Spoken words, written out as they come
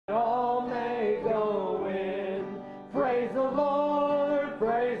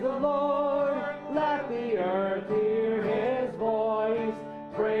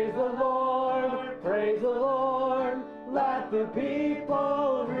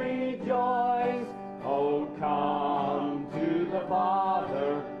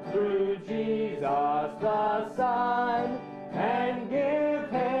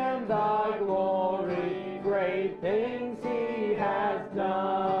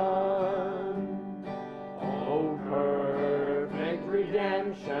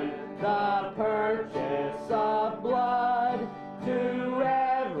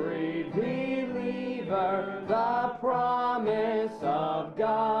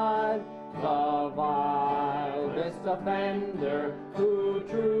offender who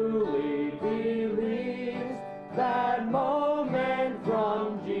truly believes that moment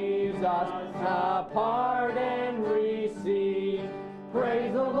from Jesus a pardon receives.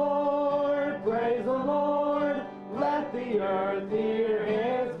 Praise the Lord, praise the Lord, let the earth hear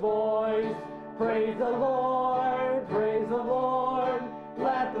his voice. Praise the Lord, praise the Lord,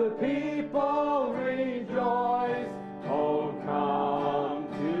 let the people rejoice. Oh, come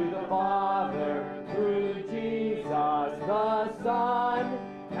to the Father through Jesus the Son,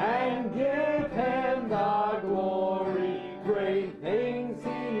 and give him the glory, great things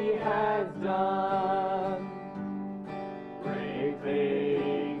he has done. Great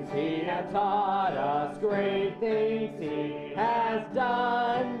things he has taught us, great things he has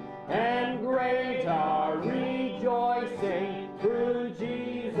done, and great our rejoicing through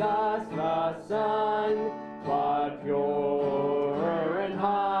Jesus the Son. But purer and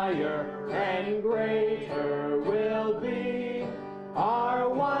higher and greater will be our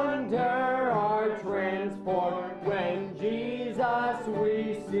wonder, our transport, when Jesus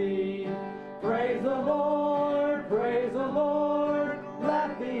we see. Praise the Lord,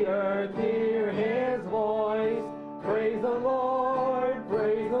 let the earth hear his voice. Praise the Lord,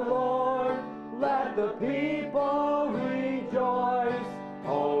 let the people rejoice.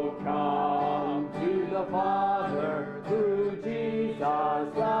 Oh, come to the Father through Jesus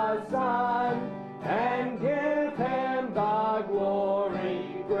the Son, and give him the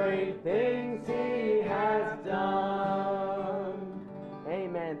glory, great things he has done.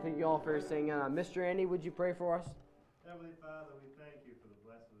 Amen. Thank you all for singing. Mr. Andy, would you pray for us? Heavenly Father, we thank you for the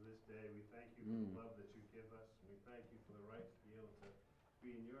blessing of this day. We thank you for the love that you give us. We thank you for the right to be able to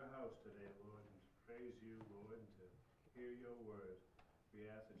be in your house today, Lord, and to praise you, Lord, and to hear your word. We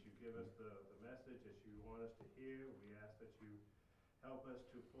ask that you give us the message that you want us to hear. We ask that you help us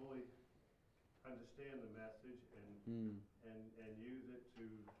to fully understand the message and use it to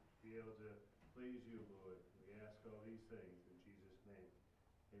be able to please you, Lord. We ask all these things in Jesus' name.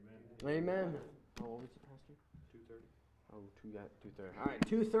 Amen. Amen. Oh, what was it, Pastor? 2:30. Oh, 2:30. All right,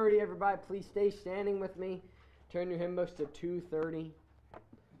 2:30, everybody. Please stay standing with me. Turn your hymn books to 2:30.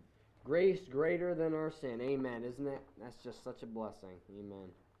 Grace greater than our sin. Amen. Isn't it? That's just such a blessing.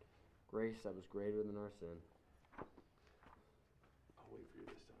 Amen. Grace that was greater than our sin. I'll wait for you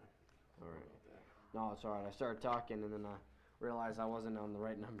this time. All right. No, it's all right. I started talking and then I realized I wasn't on the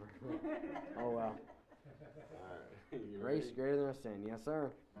right number. Oh, well. All right. Grace greater than our sin. Yes,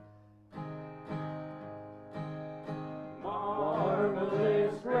 sir.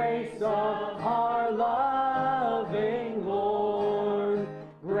 Marvelous grace of our loving Lord,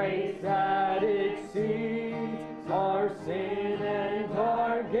 grace that exceeds our sin and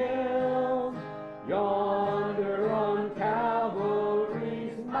our guilt. Yonder on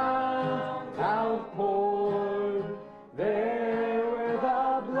Calvary's mount outpoured, there where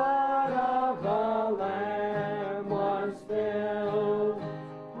the blood of the Lamb was spilled.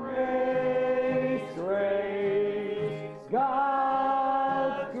 Grace, grace,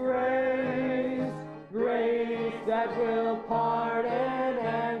 God's grace, grace that will pardon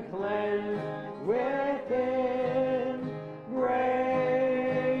and cleanse within.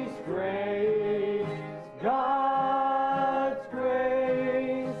 Grace, grace, God's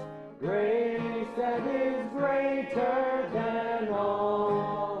grace, grace that is greater than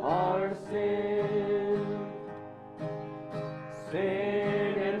all our sin.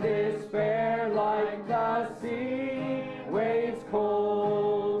 Sin and despair like the sea waves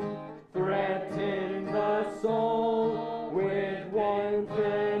cold threaten the soul with one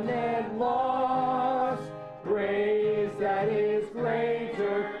infinite loss. Grace that is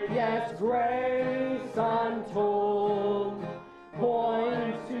greater, yes, grace untold,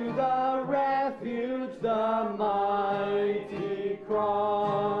 points to the refuge, the mighty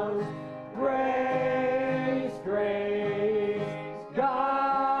cross. Grace, grace,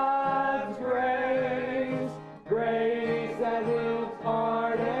 God's grace, grace that will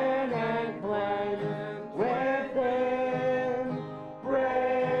pardon and cleanse within.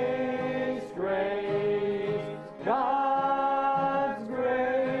 Grace, grace, God's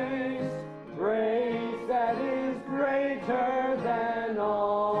grace, grace that is greater than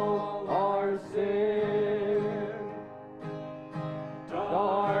all our sin.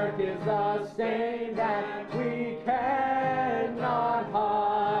 Dark is the stain that we cannot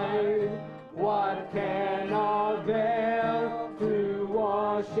hide. What can avail to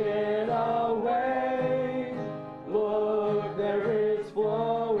wash it away? Look, there is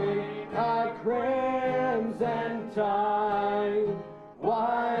flowing a crimson tide.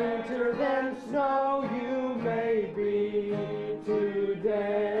 Whiter than snow you may be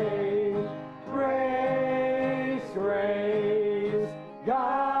today. Grace, grace,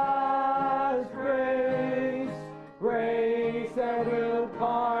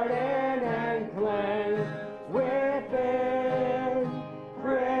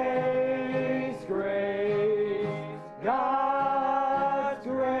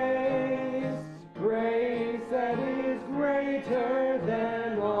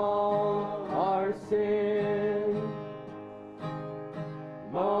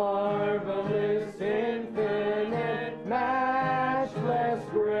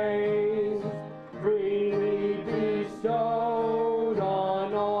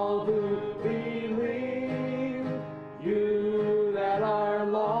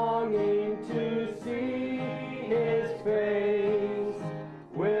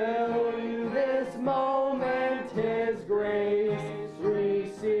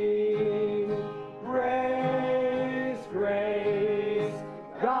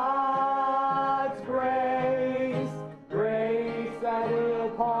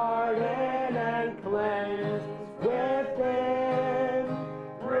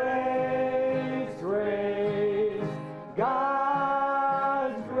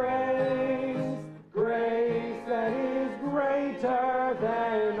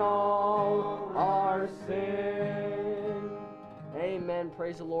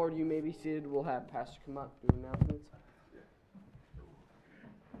 praise the Lord. You may be seated. We'll have Pastor come up, do announcements.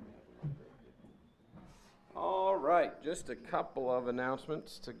 All right, just a couple of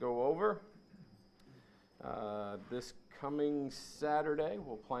announcements to go over. This coming Saturday,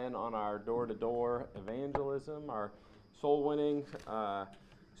 we'll plan on our door-to-door evangelism, our soul winning.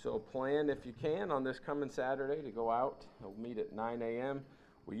 So plan, if you can, on this coming Saturday to go out. We'll meet at 9 a.m.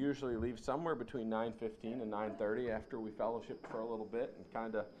 We usually leave somewhere between 9:15 and 9:30 after we fellowship for a little bit and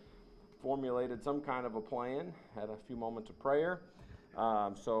kind of formulated some kind of a plan, had a few moments of prayer.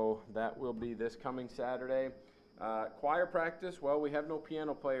 So that will be this coming Saturday. Choir practice, well, we have no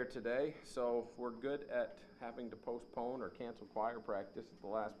piano player today, so we're good at having to postpone or cancel choir practice at the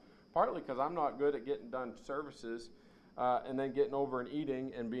last, partly because I'm not good at getting done services and then getting over and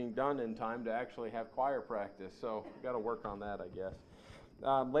eating and being done in time to actually have choir practice. So we've got to work on that, I guess.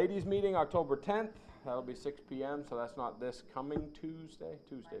 Ladies meeting October 10th. That'll be 6 p.m., so that's not this coming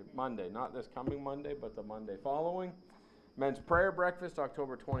Monday. Not this coming Monday, but the Monday following. Men's prayer breakfast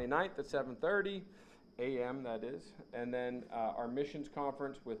October 29th at 7:30 a.m., that is. And then our missions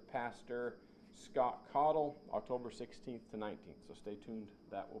conference with Pastor Scott Cottle, October 16th to 19th. So stay tuned.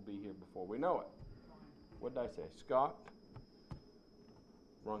 That will be here before we know it. What did I say? Scott?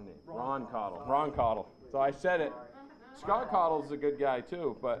 Wrong name. Ron Cottle. Ron Cottle. So I said it. Scott Cottle's a good guy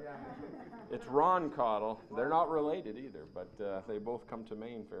too, but it's Ron Cottle. They're not related either, but they both come to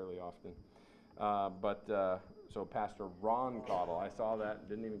Maine fairly often. So Pastor Ron Cottle, I saw that and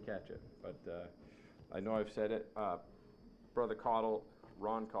didn't even catch it, but I know I've said it. Brother Cottle,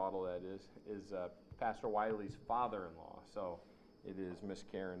 Ron Cottle that is Pastor Wiley's father-in-law, so it is Miss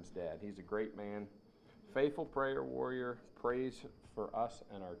Karen's dad. He's a great man, faithful prayer warrior, prays for us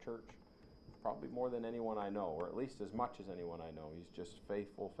and our church, probably more than anyone I know, or at least as much as anyone I know. He's just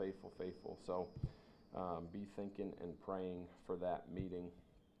faithful, faithful, faithful. So be thinking and praying for that meeting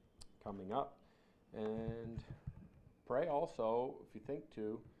coming up. And pray also, if you think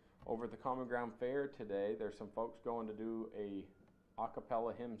to, over at the Common Ground Fair today, there's some folks going to do a a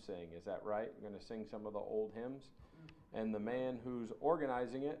cappella hymn sing. Is that right? We're going to sing some of the old hymns. And the man who's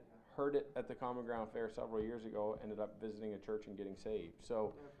organizing it heard it at the Common Ground Fair several years ago, ended up visiting a church and getting saved.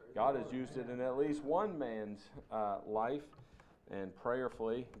 So God has used it in at least one man's life, and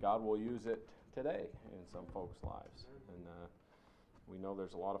prayerfully, God will use it today in some folks' lives. And we know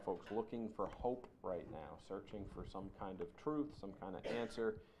there's a lot of folks looking for hope right now, searching for some kind of truth, some kind of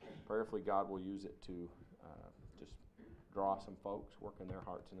answer. Prayerfully, God will use it to just draw some folks, work in their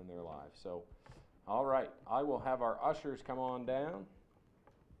hearts and in their lives. So, all right, I will have our ushers come on down.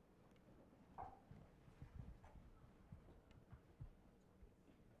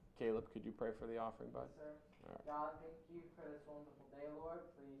 Caleb, could you pray for the offering, bud? Yes, sir. Right. God, thank you for this wonderful day, Lord.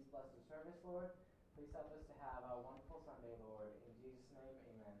 Please bless the service, Lord. Please help us to have a wonderful Sunday, Lord. In Jesus' name,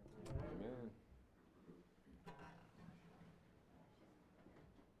 amen. Amen.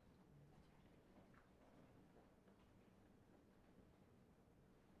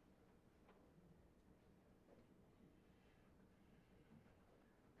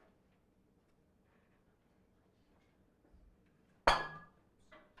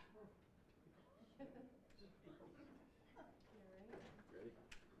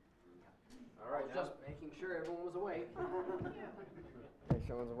 All right, Just making sure everyone was awake. Okay,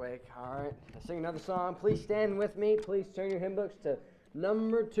 everyone's awake. All right. Let's sing another song. Please stand with me. Please turn your hymn books to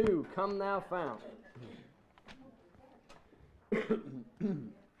number 2, Come Thou Fount.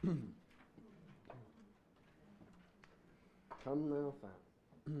 Come Thou Fount.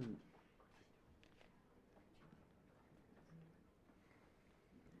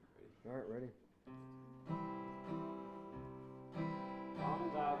 All right, ready?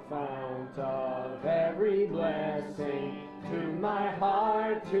 Come thou fount of every blessing, to my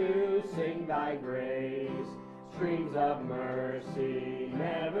heart to sing thy grace. Streams of mercy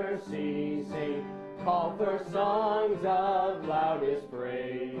never ceasing, call for songs of loudest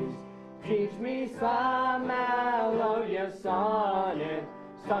praise. Teach me some melodious sonnet,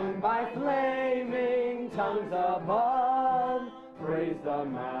 sung by flaming tongues above. Praise the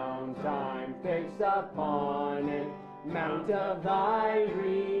mount I'm fixed upon it, mount of thy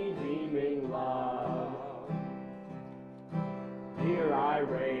redeeming love. Here I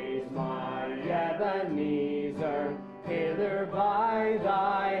raise my Ebenezer, hither by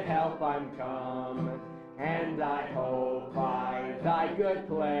thy help I'm come, and I hope by thy good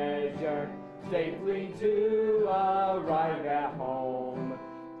pleasure safely to arrive at home.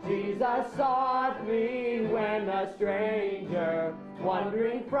 Jesus sought me when a stranger,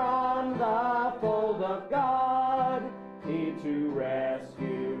 wandering from the fold of God, he to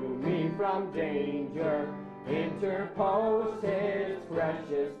rescue me from danger interpose his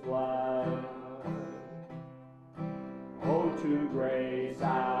precious blood. Oh, to grace,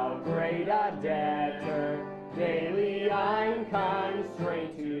 how great a debtor daily I'm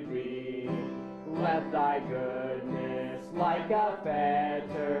constrained to be. Let thy goodness like a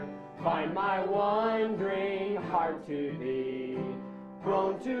fetter bind my wandering heart to thee.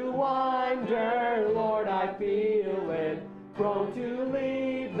 Prone to wander, Lord, I feel it. Prone to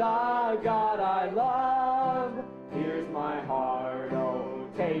leave the God I love. Here's my heart, oh,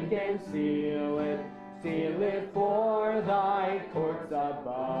 take and seal it. Seal it for thy courts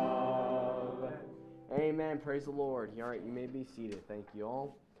above. Amen. Praise the Lord. All right, you may be seated. Thank you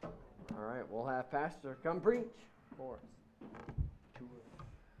all. All right, we'll have Pastor come preach for us.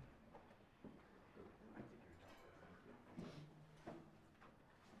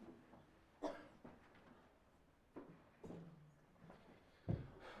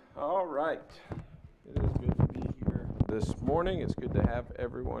 All right. It is good to be here this morning. It's good to have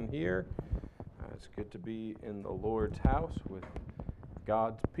everyone here. It's good to be in the Lord's house with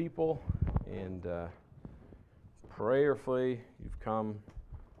God's people. And prayerfully, you've come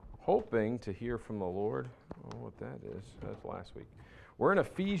hoping to hear from the Lord. I don't know what that is. That's last week. We're in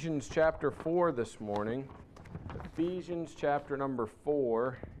Ephesians chapter 4 this morning. Ephesians chapter number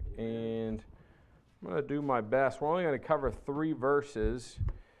 4. And I'm going to do my best. We're only going to cover 3 verses.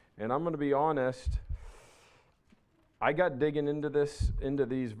 And I'm going to be honest, I got digging into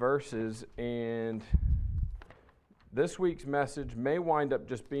these verses, and this week's message may wind up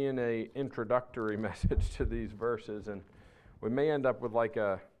just being an introductory message to these verses, and we may end up with like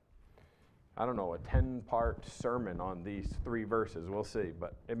a 10-part sermon on these 3 verses. We'll see,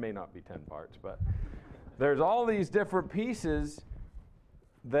 but it may not be 10 parts. But there's all these different pieces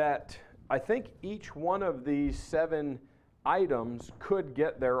that I think each one of these 7 items could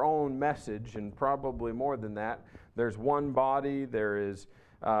get their own message, and probably more than that. There's one body, there is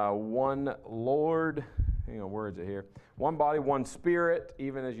one Lord, where is it here? One body, one Spirit,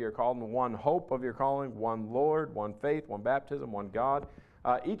 even as you're called, and one hope of your calling, one Lord, one faith, one baptism, one God.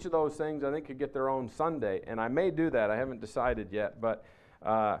 Each of those things, I think, could get their own Sunday, and I may do that. I haven't decided yet, but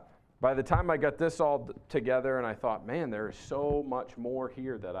by the time I got this all together, and I thought, man, there is so much more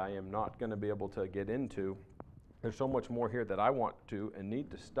here that I am not going to be able to get into. There's so much more here that I want to and need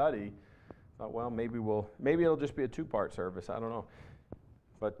to study. Thought, well, maybe it'll just be a 2-part service. I don't know.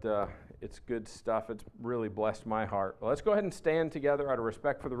 But it's good stuff. It's really blessed my heart. Well, let's go ahead and stand together out of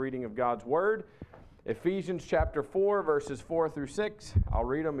respect for the reading of God's Word. Ephesians chapter 4, verses 4 through 6. I'll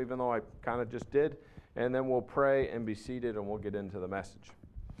read them, even though I kind of just did. And then we'll pray and be seated, and we'll get into the message.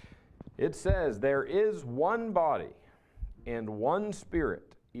 It says, "There is one body and one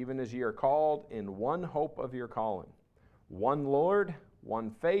Spirit, even as ye are called in one hope of your calling. One Lord,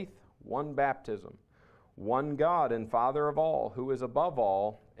 one faith, one baptism, one God and Father of all, who is above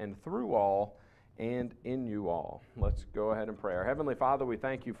all and through all and in you all." Let's go ahead and pray. Our Heavenly Father, we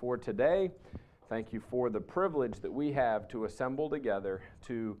thank you for today. Thank you for the privilege that we have to assemble together,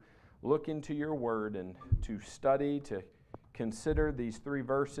 to look into your word and to study, to consider these 3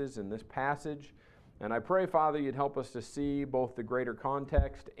 verses in this passage. And I pray, Father, you'd help us to see both the greater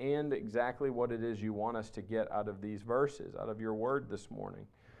context and exactly what it is you want us to get out of these verses, out of your word this morning.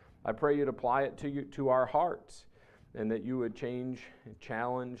 I pray you'd apply it to our hearts, and that you would change,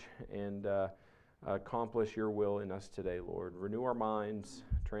 challenge, and accomplish your will in us today, Lord. Renew our minds,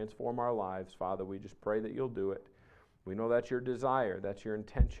 transform our lives. Father, we just pray that you'll do it. We know that's your desire, that's your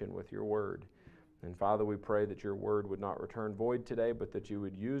intention with your word. And Father, we pray that your word would not return void today, but that you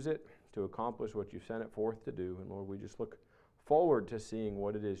would use it to accomplish what you sent it forth to do. And Lord, we just look forward to seeing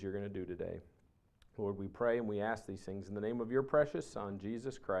what it is you're going to do today. Lord, we pray and we ask these things in the name of your precious Son,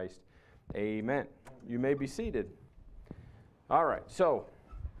 Jesus Christ. Amen. You may be seated. All right, so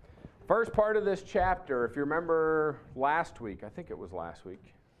first part of this chapter, if you remember last week, I think it was last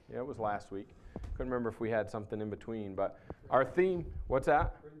week. Yeah, it was last week. Couldn't remember if we had something in between, but our theme, what's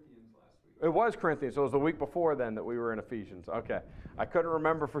that? It was Corinthians, so it was the week before then that we were in Ephesians. Okay. I couldn't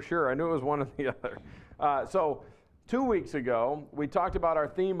remember for sure. I knew it was one or the other. So 2 weeks ago, we talked about our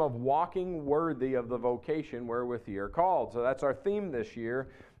theme of walking worthy of the vocation wherewith ye are called. So that's our theme this year,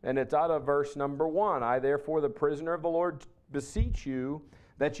 and it's out of verse number 1. "I therefore, the prisoner of the Lord, beseech you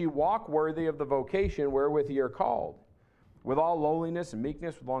that ye walk worthy of the vocation wherewith ye are called, with all lowliness and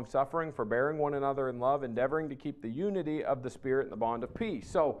meekness, with long-suffering, forbearing one another in love, endeavoring to keep the unity of the Spirit in the bond of peace."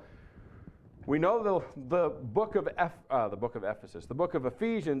 So we know the book of Ephesus, the book of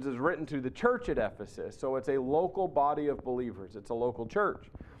Ephesians is written to the church at Ephesus, so it's a local body of believers. It's a local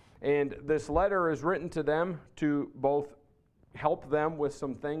church. And this letter is written to them to both help them with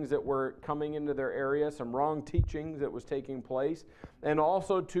some things that were coming into their area, some wrong teachings that was taking place, and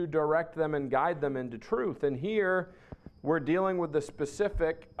also to direct them and guide them into truth. And here we're dealing with the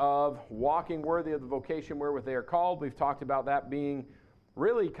specific of walking worthy of the vocation wherewith they are called. We've talked about that being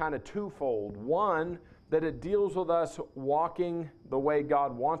really kind of twofold. One, that it deals with us walking the way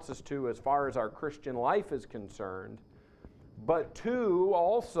God wants us to as far as our Christian life is concerned. But two,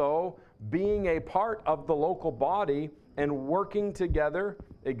 also being a part of the local body and working together,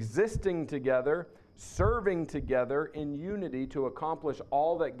 existing together, serving together in unity to accomplish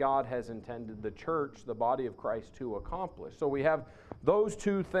all that God has intended the church, the body of Christ, to accomplish. So we have those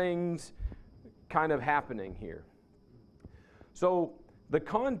two things kind of happening here. So the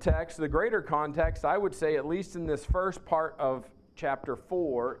context, the greater context, I would say, at least in this first part of chapter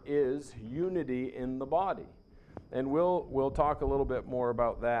 4, is unity in the body. And we'll talk a little bit more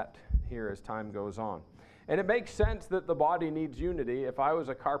about that here as time goes on. And it makes sense that the body needs unity. If I was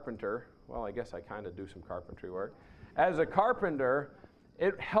a carpenter, well, I guess I kind of do some carpentry work. As a carpenter,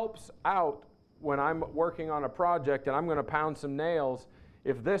 it helps out when I'm working on a project and I'm going to pound some nails.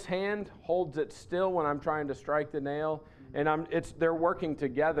 If this hand holds it still when I'm trying to strike the nail, and they're working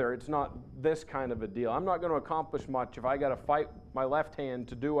together, it's not this kind of a deal. I'm not going to accomplish much if I got to fight my left hand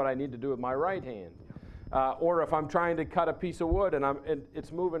to do what I need to do with my right hand. Or if I'm trying to cut a piece of wood and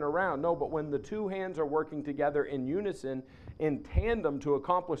it's moving around. No, but when the two hands are working together in unison, in tandem to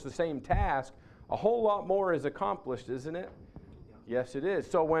accomplish the same task, a whole lot more is accomplished, isn't it? Yes, it is.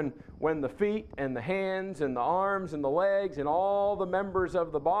 So when the feet and the hands and the arms and the legs and all the members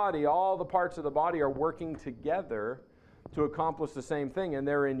of the body, all the parts of the body are working together to accomplish the same thing, and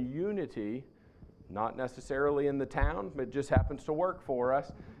they're in unity, not necessarily in the town, but it just happens to work for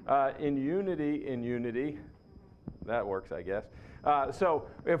us, in unity, that works, I guess. So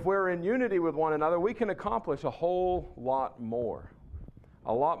if we're in unity with one another, we can accomplish a whole lot more.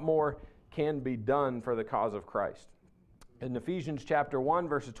 A lot more can be done for the cause of Christ. In Ephesians chapter 1,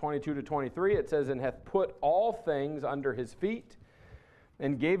 verses 22 to 23, it says, "And hath put all things under his feet,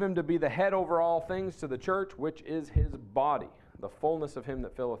 and gave him to be the head over all things to the church, which is his body, the fullness of him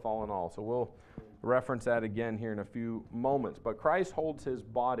that filleth all in all." So we'll reference that again here in a few moments. But Christ holds his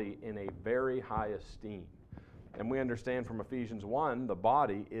body in a very high esteem. And we understand from Ephesians 1, the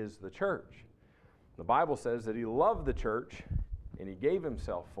body is the church. The Bible says that he loved the church and he gave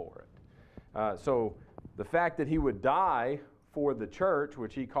himself for it. So the fact that he would die for the church,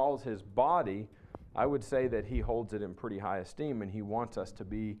 which he calls his body, I would say that he holds it in pretty high esteem, and he wants us to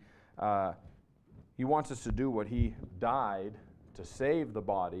be, he wants us to do what he died to save the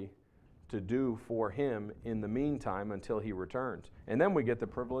body to do for him in the meantime until he returns. And then we get the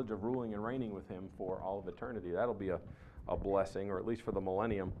privilege of ruling and reigning with him for all of eternity. That'll be a blessing, or at least for the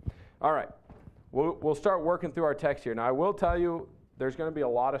millennium. All right, we'll start working through our text here. Now, I will tell you, there's going to be a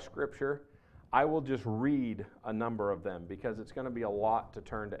lot of scripture. I will just read a number of them because it's going to be a lot to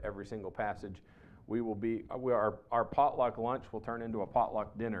turn to every single passage. Our potluck lunch will turn into a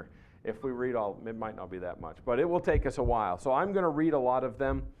potluck dinner. If we read all, it might not be that much, but it will take us a while. So I'm going to read a lot of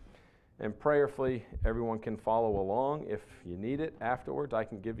them, and prayerfully everyone can follow along. If you need it afterwards, I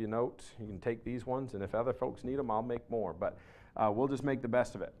can give you notes. You can take these ones, and if other folks need them, I'll make more. But we'll just make the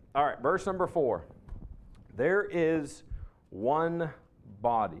best of it. All right, verse number 4. There is one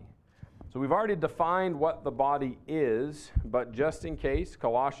body. So we've already defined what the body is, but just in case,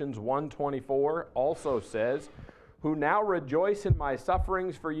 Colossians 1:24 also says, "Who now rejoice in my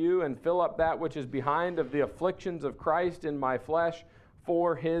sufferings for you, and fill up that which is behind of the afflictions of Christ in my flesh,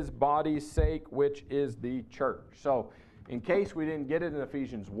 for his body's sake, which is the church." So in case we didn't get it in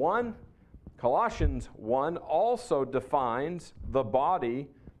Ephesians 1, Colossians 1 also defines the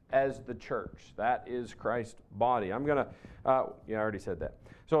body as the church. That is Christ's body. I'm going to, I already said that.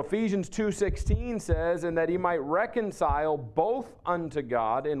 So Ephesians 2:16 says, "And that he might reconcile both unto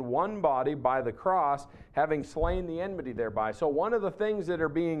God in one body by the cross, having slain the enmity thereby." So one of the things that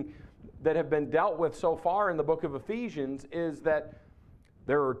have been dealt with so far in the book of Ephesians is that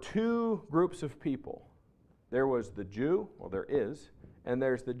there are two groups of people. There was the Jew, well there is, and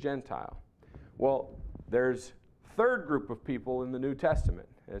there's the Gentile. Well, there's a third group of people in the New Testament.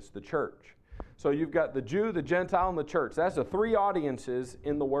 It's the church. So you've got the Jew, the Gentile, and the church. That's the three audiences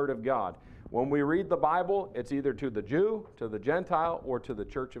in the Word of God. When we read the Bible, it's either to the Jew, to the Gentile, or to the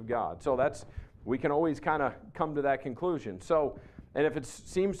church of God. So we can always kind of come to that conclusion. So, and if it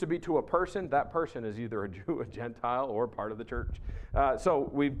seems to be to a person, that person is either a Jew, a Gentile, or part of the church. So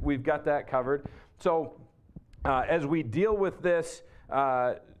we've got that covered. So as we deal with this,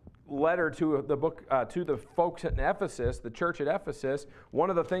 letter to the book to the folks in Ephesus, the church at Ephesus, one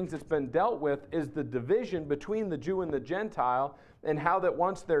of the things that's been dealt with is the division between the Jew and the Gentile, and how that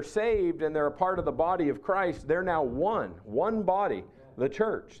once they're saved and they're a part of the body of Christ, they're now one body, the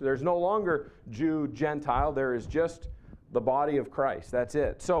church. There's no longer Jew, Gentile. There is just the body of Christ. That's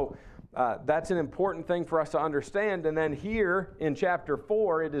it. So that's an important thing for us to understand. And then here in chapter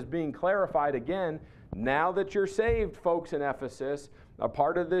 4, it is being clarified again. Now that you're saved, folks in Ephesus, a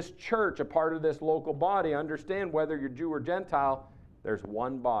part of this church, a part of this local body, understand whether you're Jew or Gentile, there's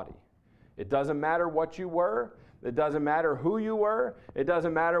one body. It doesn't matter what you were. It doesn't matter who you were. It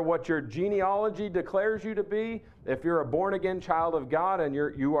doesn't matter what your genealogy declares you to be. If you're a born-again child of God and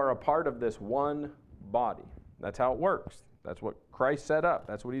you are a part of this one body. That's how it works. That's what Christ set up.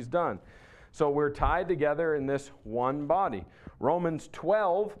 That's what he's done. So we're tied together in this one body. Romans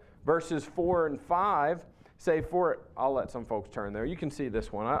 12, verses 4 and 5 say I'll let some folks turn there. You can see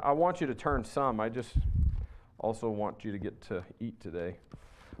this one. I want you to turn some. I just also want you to get to eat today.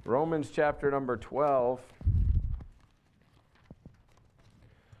 Romans chapter number 12,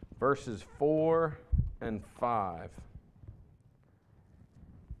 verses 4 and 5.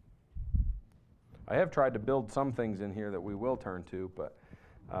 I have tried to build some things in here that we will turn to, but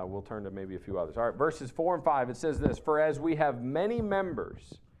we'll turn to maybe a few others. All right, verses 4 and 5, it says this, "For as we have many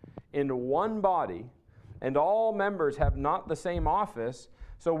members in one body, and all members have not the same office,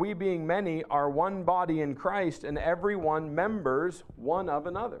 so we being many are one body in Christ, and every one members one of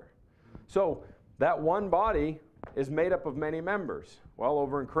another." So that one body is made up of many members. Well,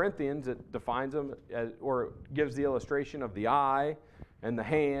 over in Corinthians, it defines them as, or gives the illustration of the eye and the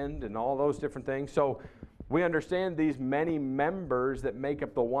hand and all those different things. So we understand these many members that make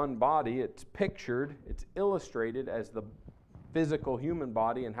up the one body. It's pictured, it's illustrated as the physical human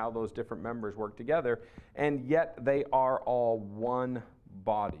body and how those different members work together, and yet they are all one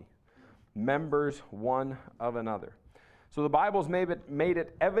body, members one of another. So the Bible's made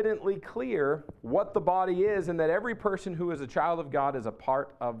it evidently clear what the body is, and that every person who is a child of God is a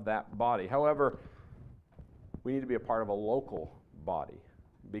part of that body. However, we need to be a part of a local body,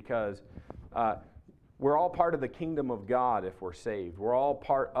 because we're all part of the kingdom of God if we're saved. We're all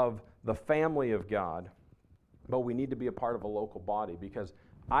part of the family of God. But we need to be a part of a local body, because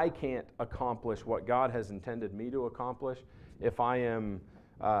I can't accomplish what God has intended me to accomplish if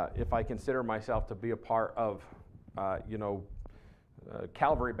I consider myself to be a part of,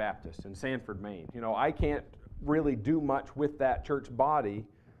 Calvary Baptist in Sanford, Maine. I can't really do much with that church body.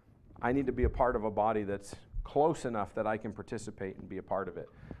 I need to be a part of a body that's close enough that I can participate and be a part of it.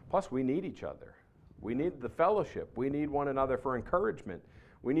 Plus, we need each other. We need the fellowship. We need one another for encouragement.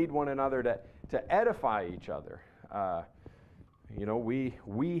 We need one another to edify each other.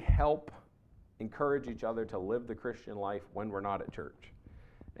 We help encourage each other to live the Christian life when we're not at church.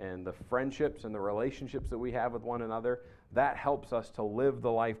 And the friendships and the relationships that we have with one another, that helps us to live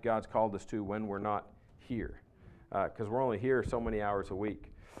the life God's called us to when we're not here. Because we're only here so many hours a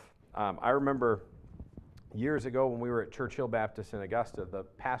week. I remember years ago when we were at Church Hill Baptist in Augusta, the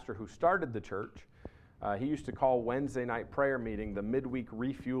pastor who started the church, he used to call Wednesday night prayer meeting the midweek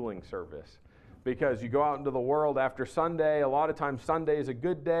refueling service, because you go out into the world after Sunday. A lot of times Sunday is a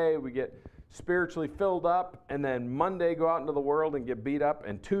good day. We get spiritually filled up, and then Monday go out into the world and get beat up,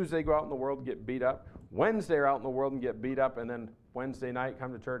 and Tuesday go out in the world and get beat up. Wednesday are out in the world and get beat up, and then Wednesday night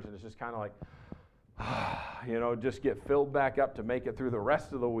come to church and it's just kind of like, just get filled back up to make it through the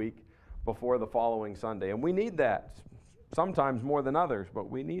rest of the week before the following Sunday. And we need that, sometimes more than others, but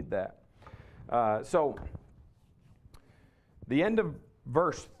we need that. So the end of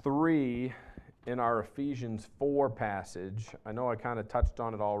verse 3 in our Ephesians 4 passage, I know I kind of touched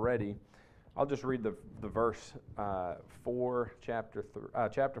on it already. I'll just read the verse 4, chapter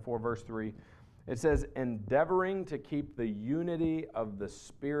 4, verse 3. It says, "Endeavoring to keep the unity of the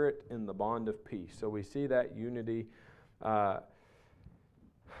Spirit in the bond of peace." So we see that unity did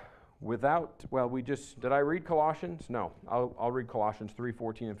I read Colossians? No, I'll read Colossians 3,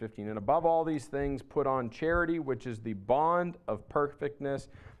 14 and 15. "And above all these things, put on charity, which is the bond of perfectness,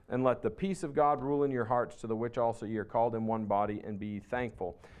 and let the peace of God rule in your hearts, to the which also ye are called in one body, and be ye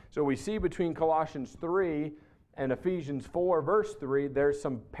thankful." So we see between Colossians 3 and Ephesians 4, verse 3, there's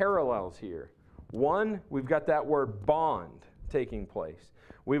some parallels here. One, we've got that word bond taking place.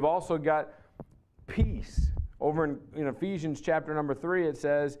 We've also got peace. Over in Ephesians chapter number 3, it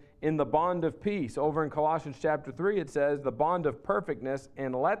says, "In the bond of peace." Over in Colossians chapter 3, it says, "The bond of perfectness,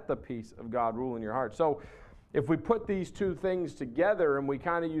 and let the peace of God rule in your heart." So if we put these two things together and we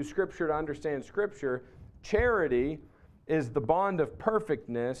kind of use Scripture to understand Scripture, charity is the bond of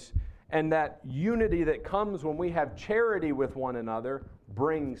perfectness, And that unity that comes when we have charity with one another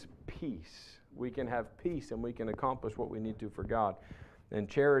brings peace. We can have peace and we can accomplish what we need to for God. And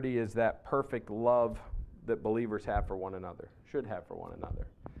charity is that perfect love that believers have for one another, should have for one another.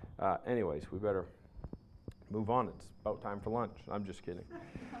 Anyways, we better move on. It's about time for lunch. I'm just kidding.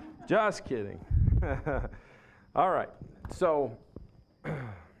 Just kidding. All right. So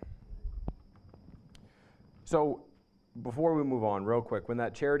before we move on, real quick, when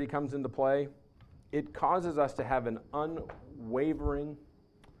that charity comes into play, it causes us to have an unwavering,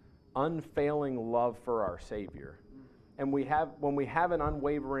 unfailing love for our Savior. And when we have an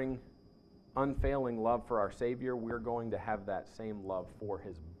unwavering, unfailing love for our Savior, we're going to have that same love for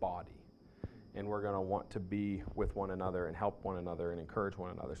His body. And we're going to want to be with one another and help one another and encourage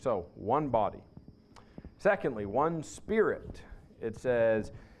one another. So, one body. Secondly, one Spirit. It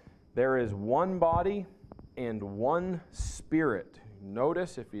says, there is one body and one Spirit.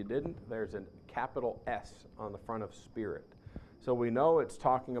 Notice, if you didn't, there's a capital S on the front of Spirit. So we know it's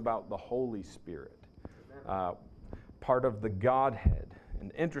talking about the Holy Spirit, part of the Godhead.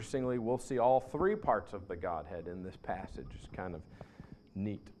 And interestingly, we'll see all three parts of the Godhead in this passage. It's kind of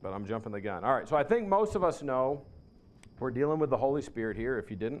neat, but I'm jumping the gun. All right, so I think most of us know we're dealing with the Holy Spirit here. If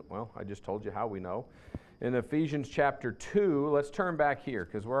you didn't, well, I just told you how we know. In Ephesians chapter 2, let's turn back here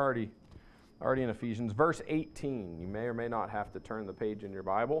because we're already in Ephesians. Verse 18, you may or may not have to turn the page in your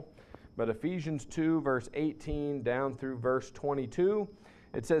Bible, but Ephesians 2, verse 18 down through verse 22,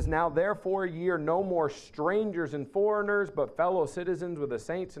 it says, now therefore ye are no more strangers and foreigners, but fellow citizens with the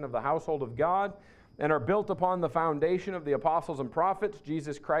saints and of the household of God, and are built upon the foundation of the apostles and prophets,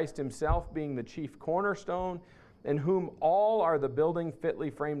 Jesus Christ himself being the chief cornerstone, in whom all are the building fitly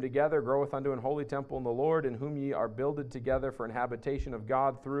framed together, groweth unto an holy temple in the Lord, in whom ye are builded together for an habitation of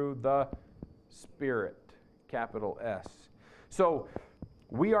God through the Spirit, capital S. So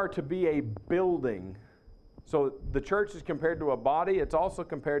we are to be a building. So the church is compared to a body. It's also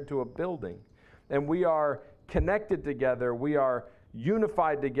compared to a building. And we are connected together. We are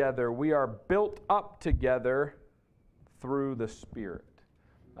unified together. We are built up together through the Spirit.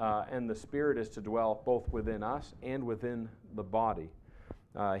 And the Spirit is to dwell both within us and within the body.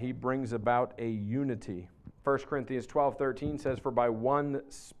 He brings about a unity. 1 Corinthians 12:13 says, for by one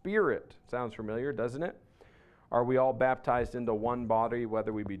Spirit, sounds familiar, doesn't it? Are we all baptized into one body,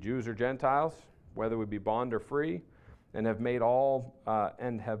 whether we be Jews or Gentiles, whether we be bond or free, and have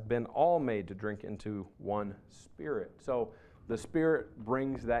been all made to drink into one Spirit. So the Spirit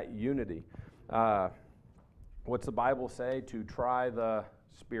brings that unity. What's the Bible say? To try the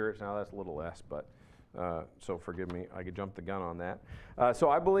spirits. Now that's a little less, but so forgive me. I could jump the gun on that.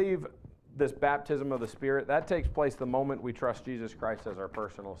 So I believe this baptism of the Spirit, that takes place the moment we trust Jesus Christ as our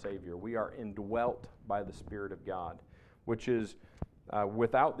personal Savior. We are indwelt by the Spirit of God, which is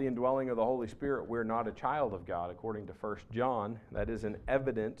without the indwelling of the Holy Spirit, we're not a child of God, according to 1 John. That is an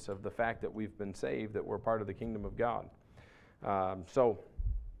evidence of the fact that we've been saved, that we're part of the kingdom of God. So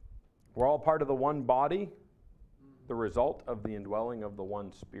we're all part of the one body, the result of the indwelling of the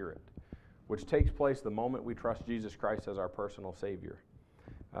one Spirit, which takes place the moment we trust Jesus Christ as our personal Savior.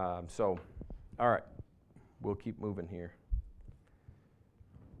 All right, we'll keep moving here.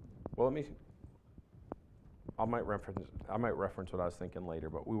 Well, I might reference what I was thinking later,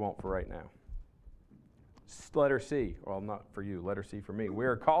 but we won't for right now. Letter C. Well, not for you. Letter C for me. We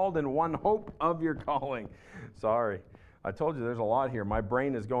are called in one hope of your calling. Sorry. I told you there's a lot here. My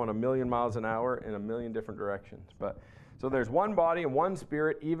brain is going 1,000,000 miles an hour in 1,000,000 different directions. So there's one body and one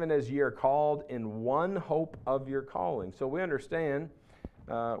Spirit, even as ye are called in one hope of your calling. So we understand.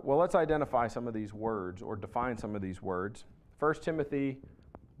 Well, let's identify some of these words or define some of these words. 1 Timothy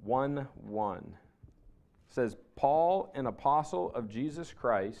 1:1 says, Paul, an apostle of Jesus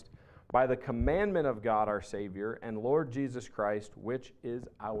Christ, by the commandment of God our Savior and Lord Jesus Christ, which is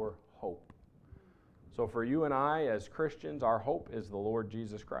our hope. So for you and I as Christians, our hope is the Lord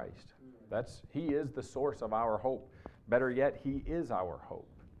Jesus Christ. He is the source of our hope. Better yet, He is our hope.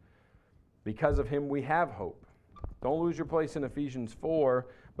 Because of Him, we have hope. Don't lose your place in Ephesians 4,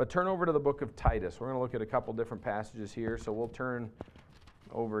 but turn over to the book of Titus. We're going to look at a couple different passages here, so we'll turn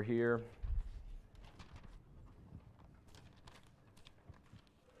over here.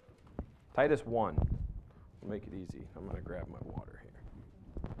 Titus 1. We'll make it easy. I'm going to grab my water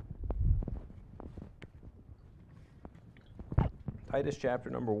here. Titus chapter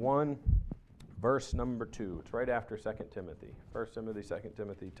number 1, verse number 2. It's right after 2 Timothy. 1 Timothy, 2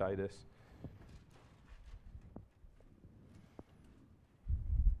 Timothy, Titus.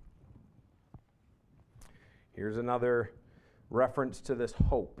 Here's another reference to this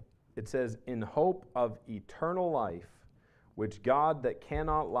hope. It says, in hope of eternal life, which God that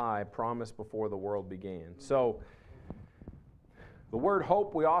cannot lie promised before the world began. So the word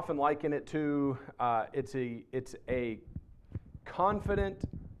hope, we often liken it to, it's a confident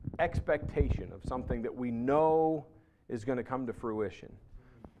expectation of something that we know is going to come to fruition.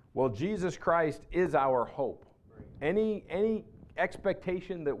 Well, Jesus Christ is our hope. Any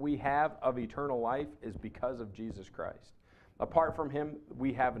expectation that we have of eternal life is because of Jesus Christ. Apart from him,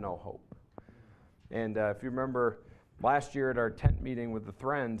 we have no hope. And if you remember last year at our tent meeting with the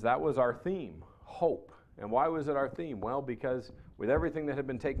Friends, that was our theme, hope. And why was it our theme? Well, because with everything that had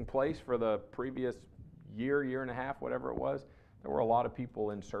been taking place for the previous year and a half, whatever it was, there were a lot of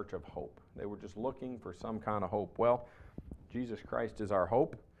people in search of hope. They were just looking for some kind of hope. Well, Jesus Christ is our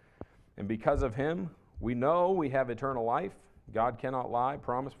hope. And because of him, we know we have eternal life. God cannot lie,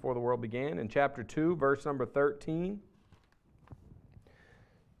 promised before the world began. In chapter 2, verse number 13,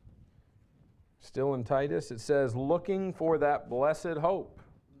 still in Titus, it says, looking for that blessed hope.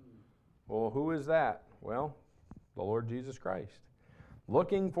 Well, who is that? Well, the Lord Jesus Christ.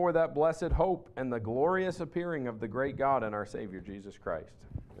 Looking for that blessed hope and the glorious appearing of the great God and our Savior, Jesus Christ.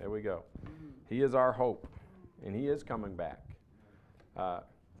 There we go. He is our hope, and he is coming back.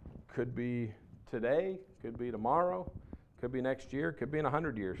 Could be today, could be tomorrow, could be next year, could be in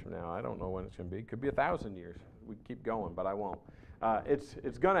 100 years from now. I don't know when it's going to be. Could be 1,000 years. We keep going, but I won't.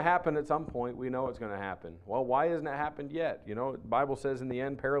 It's going to happen at some point. We know it's going to happen. Well, why hasn't it happened yet? You know, the Bible says in the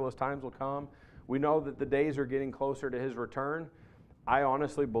end, perilous times will come. We know that the days are getting closer to his return. I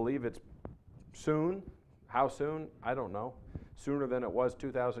honestly believe it's soon. How soon? I don't know. Sooner than it was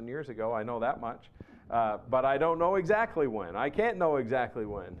 2,000 years ago. I know that much. But I don't know exactly when. I can't know exactly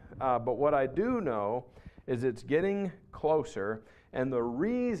when. But what I do know is it's getting closer. And the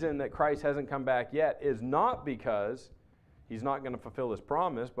reason that Christ hasn't come back yet is not because he's not going to fulfill his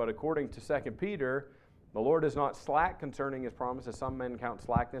promise, but according to 2 Peter, the Lord is not slack concerning his promise, as some men count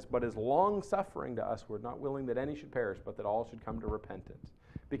slackness, but is long-suffering to us. We're not willing that any should perish, but that all should come to repentance.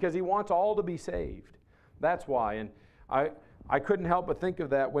 Because he wants all to be saved. That's why. And I couldn't help but think of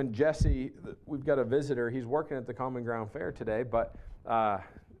that when Jesse, we've got a visitor, he's working at the Common Ground Fair today, but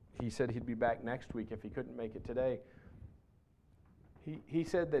he said he'd be back next week if he couldn't make it today. He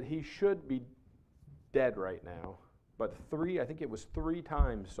said that he should be dead right now, but I think it was three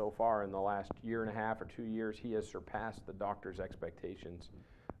times so far in the last year and a half or 2 years, he has surpassed the doctor's expectations.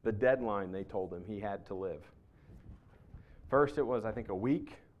 The deadline they told him he had to live. First it was, I think, a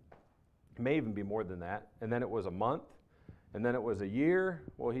week. It may even be more than that. And then it was a month. And then it was a year.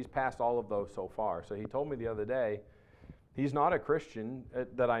 Well, he's passed all of those so far. So he told me the other day, he's not a Christian,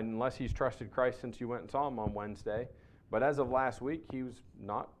 unless he's trusted Christ since you went and saw him on Wednesday. But as of last week, he was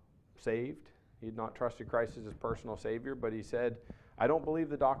not saved. He had not trusted Christ as his personal Savior. But he said, I don't believe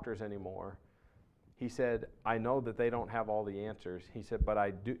the doctors anymore. He said, I know that they don't have all the answers. He said, but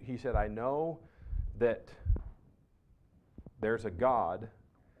I do. He said, I know that there's a God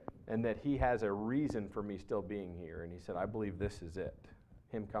and that he has a reason for me still being here. And he said, I believe this is it.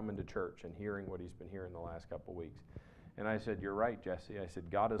 Him coming to church and hearing what he's been hearing the last couple of weeks. And I said, you're right, Jesse. I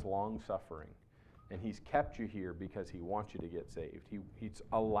said, God is long-suffering. And he's kept you here because he wants you to get saved. He's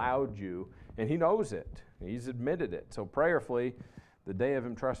allowed you, and he knows it. He's admitted it. So prayerfully, the day of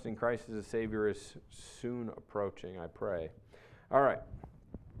him trusting Christ as a Savior is soon approaching, I pray. All right.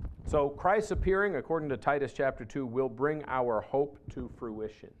 So Christ's appearing, according to Titus chapter 2, will bring our hope to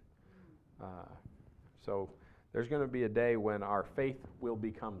fruition. So there's going to be a day when our faith will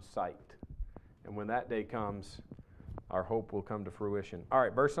become sight. And when that day comes, our hope will come to fruition. All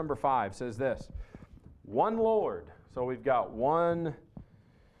right, verse number 5 says this. One Lord. So we've got one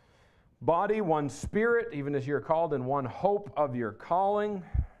body, one spirit, even as you're called, and one hope of your calling.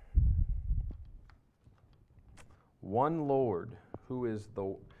 One Lord. Who is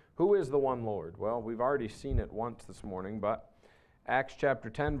the one Lord? Well, we've already seen it once this morning, but Acts chapter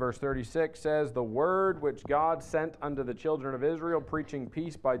 10, verse 36 says, the word which God sent unto the children of Israel, preaching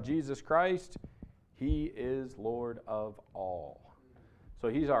peace by Jesus Christ, he is Lord of all. So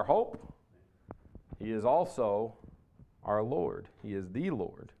he's our hope. He is also our Lord. He is the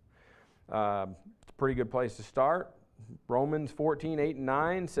Lord. It's a pretty good place to start. Romans 14, 8 and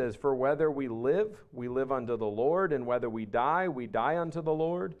 9 says, for whether we live unto the Lord, and whether we die unto the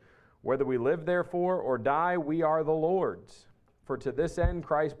Lord. Whether we live, therefore, or die, we are the Lord's. For to this end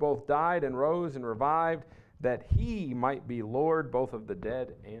Christ both died and rose and revived, that he might be Lord both of the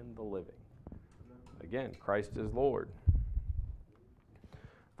dead and the living. Again, Christ is Lord.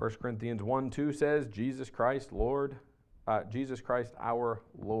 1 Corinthians 1:2 says, Jesus Christ our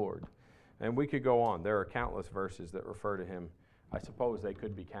Lord. And we could go on. There are countless verses that refer to him. I suppose they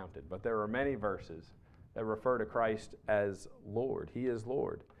could be counted, but there are many verses that refer to Christ as Lord. He is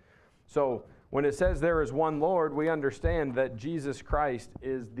Lord. So when it says there is one Lord, we understand that Jesus Christ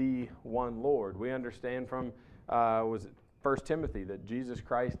is the one Lord. We understand from, was it 1 Timothy, that Jesus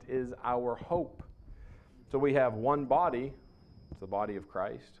Christ is our hope. So we have one body, it's the body of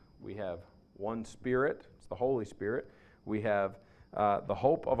Christ. We have one Spirit, it's the Holy Spirit. We have the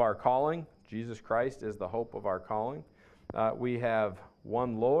hope of our calling. Jesus Christ is the hope of our calling. We have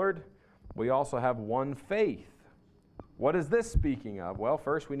one Lord. We also have one faith. What is this speaking of? Well,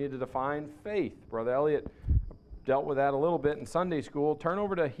 first we need to define faith. Brother Elliot dealt with that a little bit in Sunday school. Turn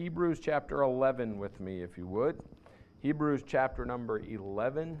over to Hebrews chapter 11 with me, if you would. Hebrews chapter number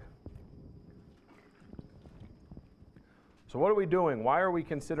 11. So what are we doing? Why are we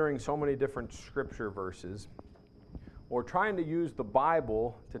considering so many different scripture verses? We're trying to use the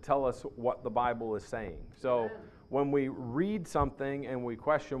Bible to tell us what the Bible is saying. So when we read something and we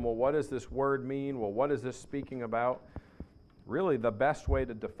question, well, what does this word mean? Well, what is this speaking about? Really, the best way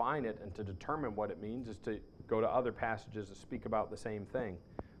to define it and to determine what it means is to go to other passages that speak about the same thing.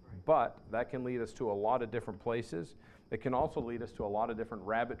 But that can lead us to a lot of different places. It can also lead us to a lot of different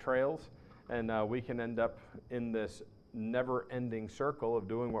rabbit trails, and we can end up in this never-ending circle of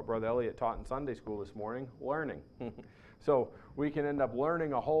doing what Brother Elliot taught in Sunday school this morning, learning. So we can end up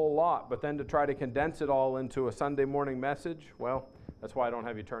learning a whole lot, but then to try to condense it all into a Sunday morning message, well, that's why I don't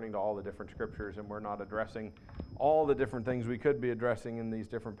have you turning to all the different scriptures, and we're not addressing all the different things we could be addressing in these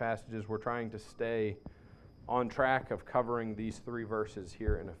different passages. We're trying to stay on track of covering these 3 verses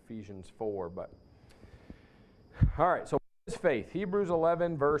here in Ephesians 4. But all right, so what is faith? Hebrews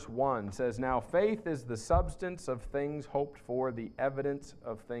 11 verse 1 says, "Now faith is the substance of things hoped for, the evidence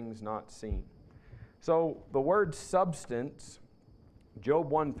of things not seen." So the word substance,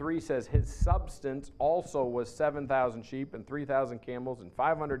 Job 1:3 says, "His substance also was 7,000 sheep and 3,000 camels and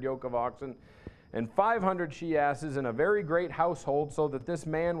 500 yoke of oxen and 500 she-asses in a very great household, so that this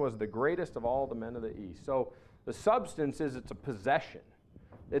man was the greatest of all the men of the east." So the substance is, it's a possession.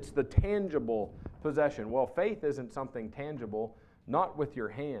 It's the tangible possession. Well, faith isn't something tangible, not with your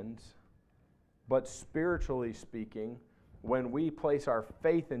hands, but spiritually speaking, when we place our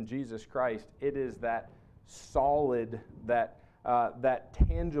faith in Jesus Christ, it is that solid, that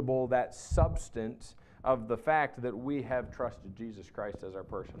tangible, that substance of the fact that we have trusted Jesus Christ as our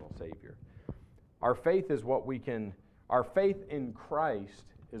personal Savior. Our faith in Christ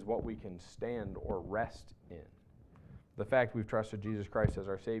is what we can stand or rest in. The fact we've trusted Jesus Christ as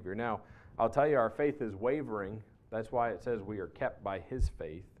our Savior. Now, I'll tell you, our faith is wavering. That's why it says we are kept by His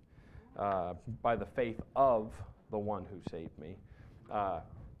faith, by the faith of the one who saved me.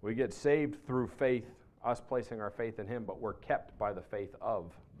 We get saved through faith, us placing our faith in Him, but we're kept by the faith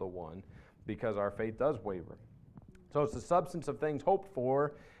of the one, because our faith does waver. So it's the substance of things hoped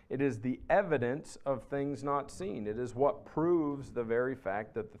for. It is the evidence of things not seen. It is what proves the very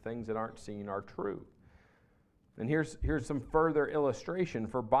fact that the things that aren't seen are true. And here's some further illustration.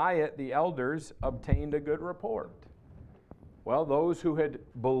 "For by it the elders obtained a good report." Well, those who had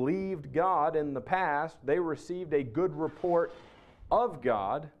believed God in the past, they received a good report of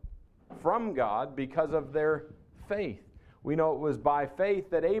God, from God, because of their faith. We know it was by faith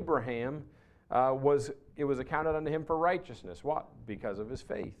that Abraham was accounted unto him for righteousness. What? Because of his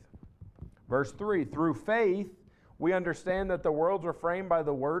faith. Verse 3, "Through faith we understand that the worlds were framed by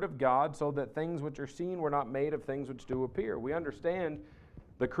the word of God, so that things which are seen were not made of things which do appear." We understand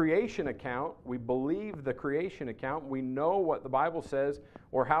the creation account. We believe the creation account. We know what the Bible says,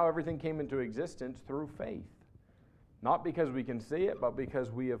 or how everything came into existence, through faith. Not because we can see it, but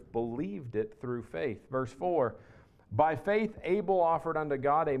because we have believed it through faith. Verse 4, "By faith Abel offered unto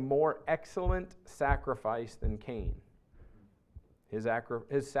God a more excellent sacrifice than Cain."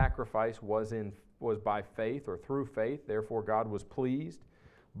 His sacrifice was by faith, or through faith, therefore God was pleased,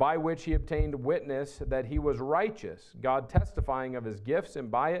 by which he obtained witness that he was righteous, God testifying of his gifts,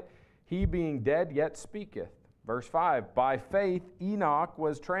 and by it he being dead yet speaketh. Verse 5, "By faith Enoch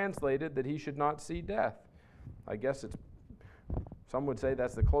was translated that he should not see death." I guess some would say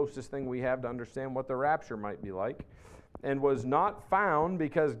that's the closest thing we have to understand what the rapture might be like. "And was not found,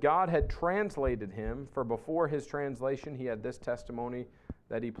 because God had translated him, for before his translation he had this testimony,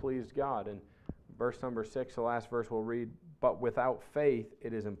 that he pleased God." And verse number 6, the last verse we'll read, "But without faith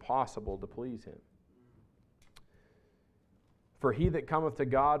it is impossible to please him. For he that cometh to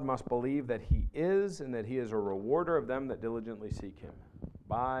God must believe that he is, and that he is a rewarder of them that diligently seek him."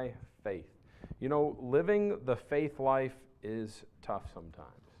 By faith. You know, living the faith life is tough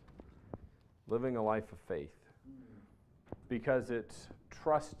sometimes. Living a life of faith. Because it's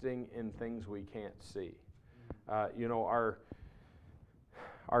trusting in things we can't see. Our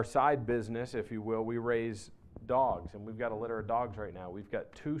our side business, if you will, we raise dogs, and we've got a litter of dogs right now. We've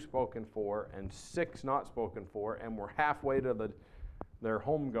got 2 spoken for and 6 not spoken for, and we're halfway to their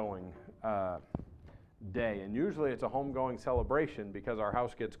homegoing day. And usually it's a homegoing celebration because our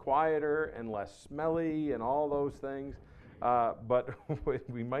house gets quieter and less smelly and all those things. But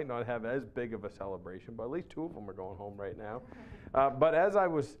we might not have as big of a celebration, but at least 2 of them are going home right now. But as I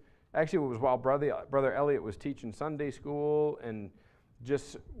was, actually it was while Brother Elliot was teaching Sunday school and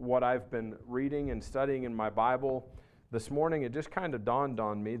just what I've been reading and studying in my Bible, this morning it just kind of dawned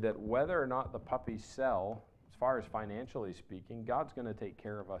on me that whether or not the puppies sell, as far as financially speaking, God's going to take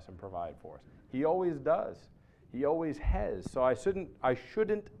care of us and provide for us. He always does. He always has. So I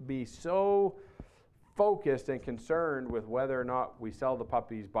shouldn't be so focused and concerned with whether or not we sell the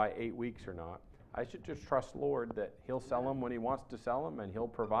puppies by 8 weeks or not. I should just trust Lord that He'll sell them when He wants to sell them, and He'll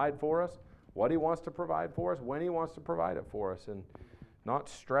provide for us what He wants to provide for us, when He wants to provide it for us, and not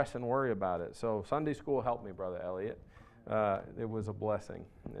stress and worry about it. So Sunday school helped me, Brother Elliot. It was a blessing,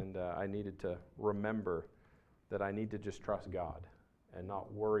 and I needed to remember that I need to just trust God and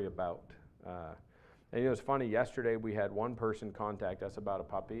not worry about. And it was funny, yesterday we had one person contact us about a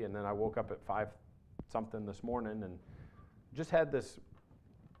puppy, and then I woke up at 5-something this morning and just had this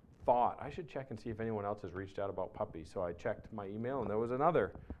thought, I should check and see if anyone else has reached out about puppies. So I checked my email, and there was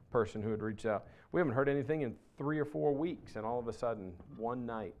another person who had reached out. We haven't heard anything in 3 or 4 weeks, and all of a sudden, one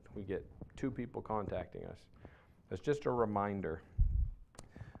night, we get 2 people contacting us. It's just a reminder.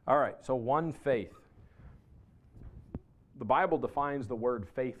 All right, so one faith. The Bible defines the word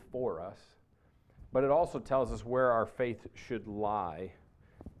faith for us, but it also tells us where our faith should lie.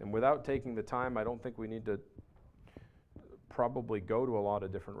 And without taking the time, I don't think we need to probably go to a lot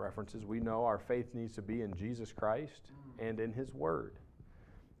of different references. We know our faith needs to be in Jesus Christ and in His Word.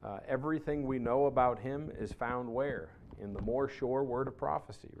 Everything we know about Him is found where? In the more sure word of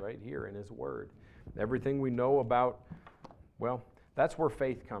prophecy, right here in His Word. Everything we know about, well, that's where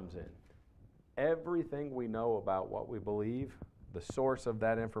faith comes in. Everything we know about what we believe, the source of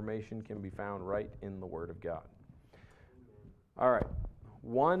that information can be found right in the Word of God. All right,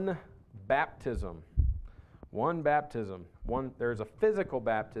 one baptism. One baptism. There's a physical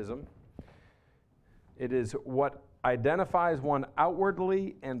baptism. It is what identifies one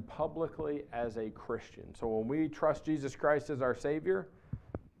outwardly and publicly as a Christian. So when we trust Jesus Christ as our Savior,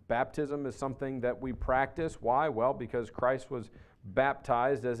 baptism is something that we practice. Why? Well, because Christ was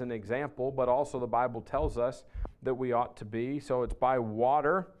baptized as an example, but also the Bible tells us that we ought to be. So it's by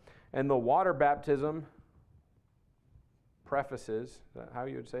water, and the water baptism prefaces, is that how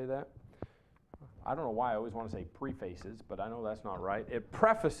you would say that? I don't know why I always want to say prefaces, but I know that's not right. It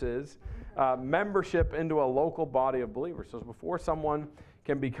prefaces membership into a local body of believers. So before someone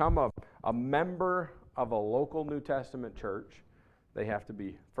can become a member of a local New Testament church, they have to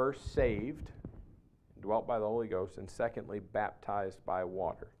be first saved, dwelt by the Holy Ghost, and secondly, baptized by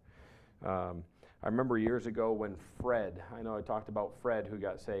water. I remember years ago when Fred, I know I talked about Fred who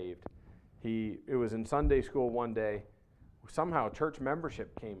got saved. It was in Sunday school one day. Somehow church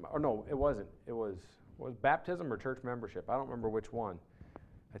membership came, or no, it wasn't. It was baptism or church membership. I don't remember which one.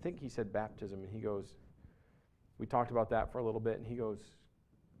 I think he said baptism, and he goes, we talked about that for a little bit, and he goes,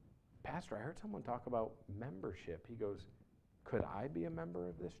 Pastor, I heard someone talk about membership. He goes, could I be a member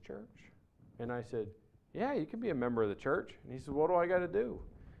of this church? And I said, yeah, you can be a member of the church. And he said, what do I got to do?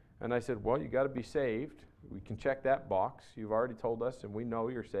 And I said, well, you got to be saved. We can check that box. You've already told us, and we know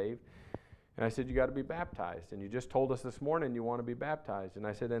you're saved. And I said, you got to be baptized. And you just told us this morning you want to be baptized. And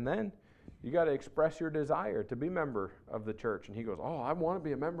I said, and then you got to express your desire to be a member of the church. And he goes, oh, I want to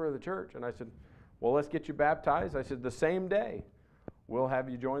be a member of the church. And I said, well, let's get you baptized. I said, the same day we'll have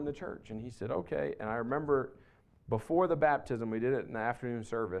you join the church. And he said, okay. And I remember before the baptism, we did it in the afternoon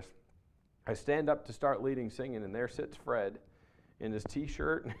service. I stand up to start leading singing, and there sits Fred in his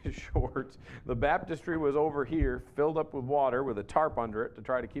T-shirt and his shorts. The baptistry was over here, filled up with water with a tarp under it to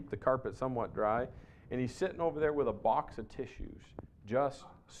try to keep the carpet somewhat dry. And he's sitting over there with a box of tissues, just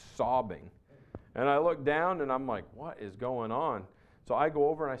sobbing. And I look down, and I'm like, what is going on? So I go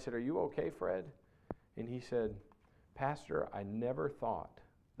over, and I said, are you okay, Fred? And he said, Pastor, I never thought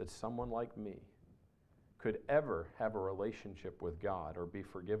that someone like me could ever have a relationship with God or be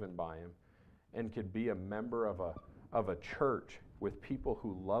forgiven by Him and could be a member of a church with people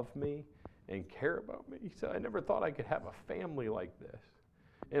who love me and care about me. He said, I never thought I could have a family like this.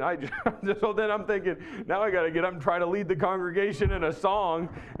 And I just, so then I'm thinking, now I got to get up and try to lead the congregation in a song,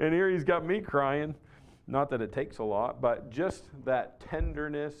 and here he's got me crying. Not that it takes a lot, but just that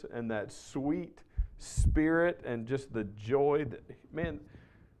tenderness and that sweet spirit and just the joy. Man,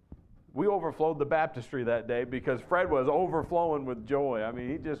 we overflowed the baptistry that day because Fred was overflowing with joy. I mean,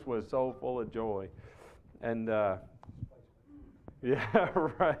 he just was so full of joy. And, yeah,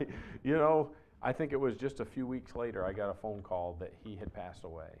 right. You know, I think it was just a few weeks later I got a phone call that he had passed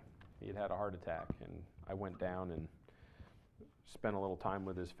away. He had had a heart attack, and I went down and spent a little time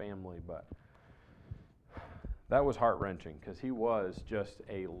with his family, but that was heart-wrenching because he was just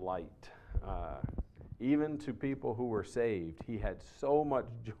a light. Even to people who were saved, he had so much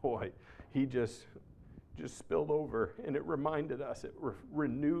joy. He just spilled over, and it reminded us, it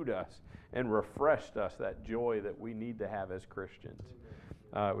renewed us and refreshed us, that joy that we need to have as Christians.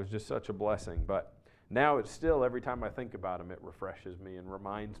 It was just such a blessing. But now it's still, every time I think about him, it refreshes me and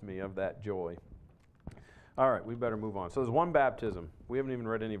reminds me of that joy. All right, we better move on. So there's one baptism. We haven't even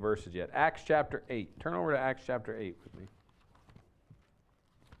read any verses yet. Acts chapter 8. Turn over to Acts chapter 8 with me.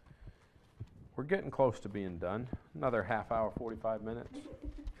 We're getting close to being done. Another half hour, 45 minutes.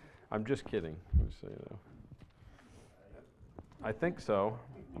 I'm just kidding. Just so you know. I think so.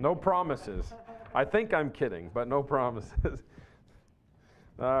 No promises. I think I'm kidding, but no promises.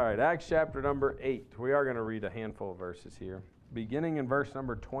 All right, Acts chapter number 8. We are going to read a handful of verses here, beginning in verse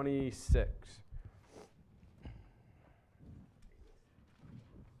number 26.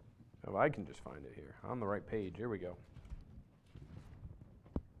 Oh, I can just find it here. On the right page. Here we go.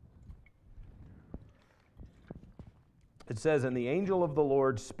 It says, "And the angel of the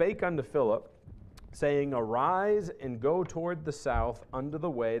Lord spake unto Philip, saying, Arise and go toward the south unto the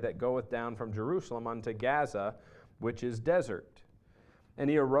way that goeth down from Jerusalem unto Gaza, which is desert. And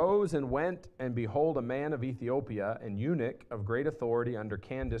he arose and went, and behold, a man of Ethiopia, an eunuch of great authority under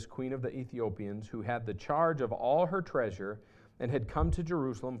Candace, queen of the Ethiopians, who had the charge of all her treasure, and had come to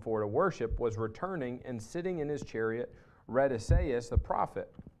Jerusalem for to worship, was returning, and sitting in his chariot read Esaias the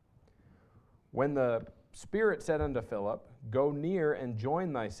prophet. When the Spirit said unto Philip, Go near and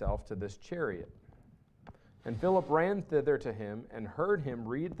join thyself to this chariot. And Philip ran thither to him, and heard him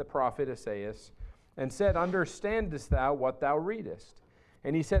read the prophet Esaias, and said, Understandest thou what thou readest?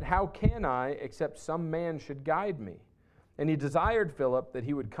 And he said, How can I, except some man should guide me? And he desired Philip that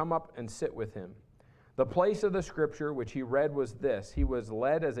he would come up and sit with him. The place of the scripture which he read was this: He was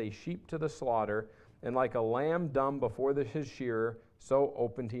led as a sheep to the slaughter, and like a lamb dumb before his shearer, so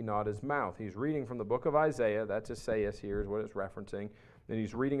opened he not his mouth. He's reading from the book of Isaiah. That's Esaias here is what it's referencing. And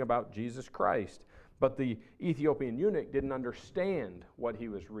he's reading about Jesus Christ. But the Ethiopian eunuch didn't understand what he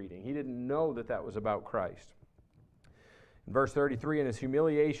was reading. He didn't know that that was about Christ. In verse 33, In his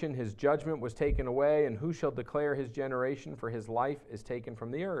humiliation his judgment was taken away, and who shall declare his generation? For his life is taken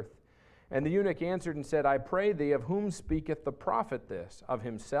from the earth. And the eunuch answered and said, I pray thee, of whom speaketh the prophet this? Of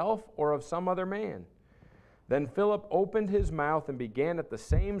himself or of some other man? Then Philip opened his mouth and began at the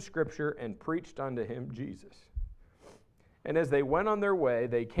same scripture and preached unto him Jesus. And as they went on their way,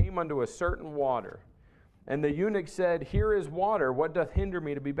 they came unto a certain water. And the eunuch said, Here is water, what doth hinder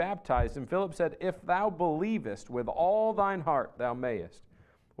me to be baptized? And Philip said, If thou believest with all thine heart, thou mayest.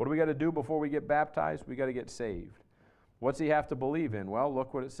 What do we got to do before we get baptized? We got to get saved. What's he have to believe in? Well,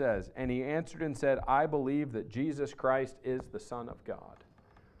 look what it says. And he answered and said, I believe that Jesus Christ is the Son of God.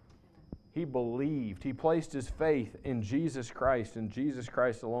 He believed. He placed his faith in Jesus Christ and Jesus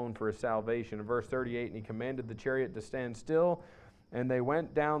Christ alone for his salvation. In verse 38, And he commanded the chariot to stand still, and they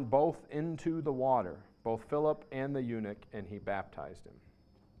went down both into the water, both Philip and the eunuch, and he baptized him.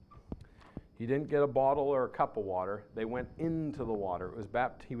 He didn't get a bottle or a cup of water. They went into the water.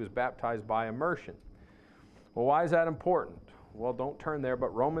 He was baptized by immersion. Well, why is that important? Well, don't turn there,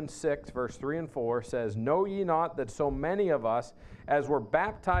 but Romans 6, verse 3 and 4 says, Know ye not that so many of us, as were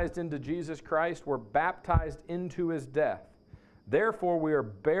baptized into Jesus Christ, were baptized into his death? Therefore we are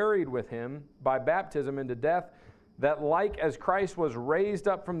buried with him by baptism into death, that like as Christ was raised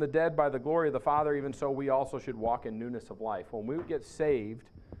up from the dead by the glory of the Father, even so we also should walk in newness of life. When we get saved,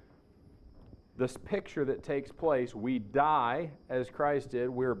 this picture that takes place, we die as Christ did,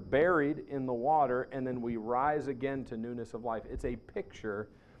 we're buried in the water, and then we rise again to newness of life. It's a picture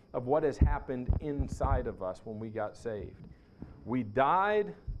of what has happened inside of us when we got saved. We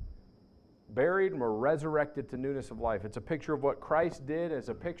died, buried, and were resurrected to newness of life. It's a picture of what Christ did. It's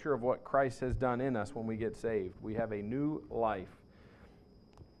a picture of what Christ has done in us when we get saved. We have a new life.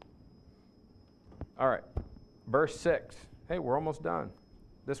 All right, verse 6. Hey, we're almost done.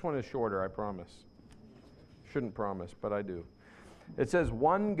 This one is shorter, I promise. Shouldn't promise, but I do. It says,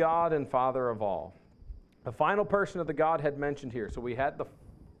 One God and Father of all. The final person of the Godhead mentioned here. So we had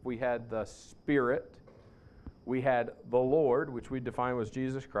the Spirit, we had the Lord, which we define was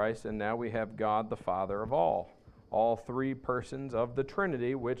Jesus Christ, and now we have God the Father of all. All three persons of the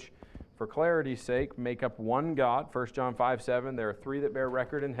Trinity, which for clarity's sake, make up one God. 1 John 5:7, there are three that bear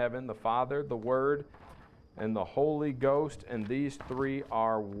record in heaven, the Father, the Word, and the Holy Ghost, and these three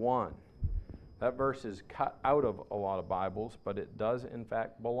are one. That verse is cut out of a lot of Bibles, but it does in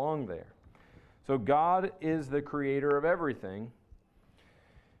fact belong there. So God is the creator of everything,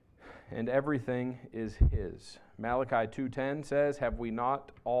 and everything is His. Malachi 2:10 says, have we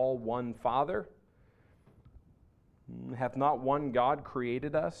not all one Father? Hath not one God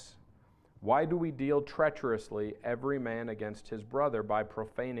created us? Why do we deal treacherously every man against his brother by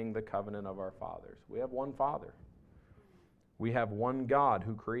profaning the covenant of our fathers? We have one Father. We have one God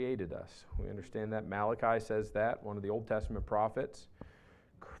who created us. We understand that. Malachi says that, one of the Old Testament prophets.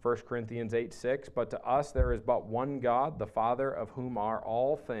 1 Corinthians 8:6, but to us there is but one God, the Father, of whom are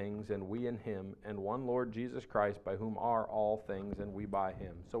all things, and we in Him, and one Lord Jesus Christ, by whom are all things, and we by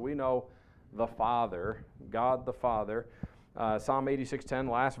Him. So we know the Father, God the Father. Psalm 86:10,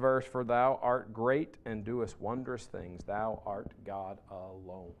 last verse, for thou art great and doest wondrous things. Thou art God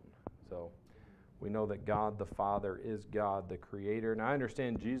alone. So we know that God the Father is God the Creator. And I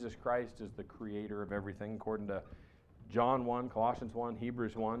understand Jesus Christ is the Creator of everything, according to John 1, Colossians 1,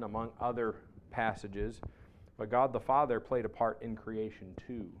 Hebrews 1, among other passages. But God the Father played a part in creation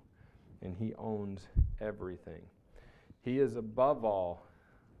too, and He owns everything. He is above all.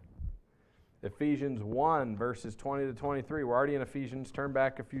 Ephesians 1, verses 20 to 23. We're already in Ephesians. Turn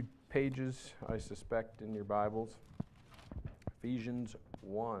back a few pages, I suspect, in your Bibles. Ephesians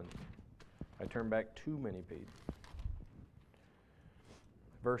 1. I turned back too many pages.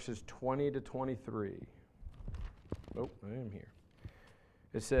 Verses 20 to 23. Oh, I am here.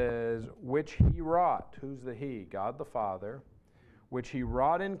 It says, which He wrought. Who's the He? God the Father. Which He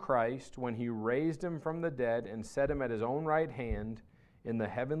wrought in Christ when He raised Him from the dead and set Him at His own right hand in the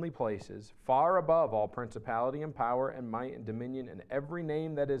heavenly places, far above all principality and power and might and dominion and every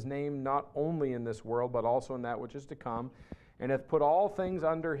name that is named, not only in this world, but also in that which is to come, and hath put all things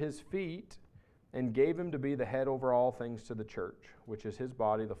under His feet, and gave Him to be the head over all things to the church, which is His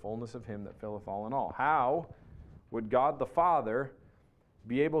body, the fullness of Him that filleth all in all. How would God the Father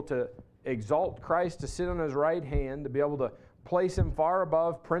be able to exalt Christ to sit on His right hand, to be able to place Him far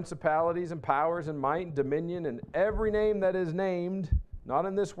above principalities and powers and might and dominion and every name that is named, not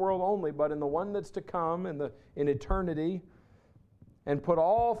in this world only, but in the one that's to come in eternity, and put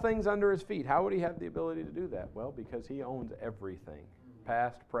all things under His feet? How would He have the ability to do that? Well, because He owns everything,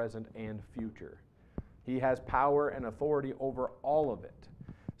 past, present, and future. He has power and authority over all of it.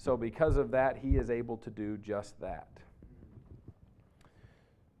 So because of that, He is able to do just that.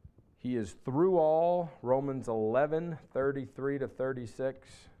 He is through all. Romans 11, 33 to 36.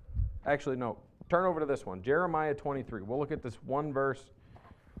 Actually, no. Turn over to this one. Jeremiah 23. We'll look at this one verse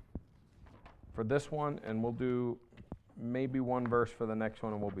for this one, and we'll do maybe one verse for the next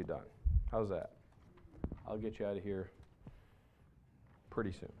one, and we'll be done. How's that? I'll get you out of here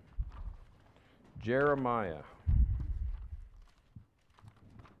pretty soon. Jeremiah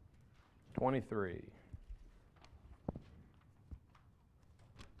 23.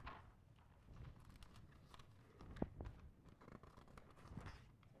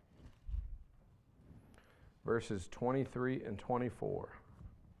 Verses 23 and 24.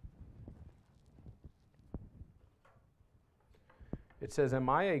 It says, am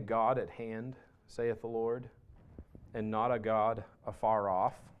I a God at hand, saith the Lord, and not a God afar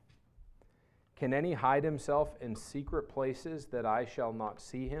off? Can any hide himself in secret places that I shall not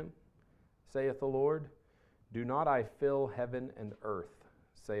see him, saith the Lord? Do not I fill heaven and earth,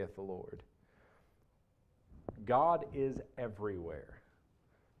 saith the Lord. God is everywhere.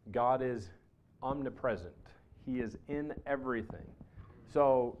 God is omnipresent. He is in everything.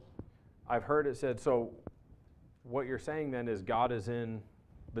 So I've heard it said, so what you're saying then is God is in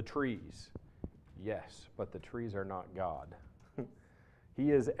the trees. Yes, but the trees are not God.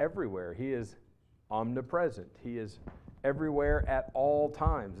 He is everywhere. He is omnipresent. He is everywhere at all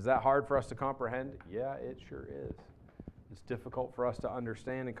times. Is that hard for us to comprehend? Yeah, it sure is. It's difficult for us to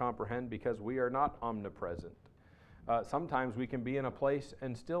understand and comprehend because we are not omnipresent. Sometimes we can be in a place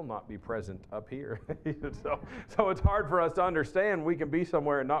and still not be present up here. So it's hard for us to understand we can be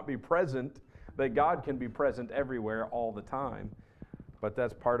somewhere and not be present, that God can be present everywhere all the time. But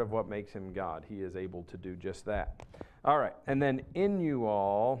that's part of what makes Him God. He is able to do just that. All right, and then in you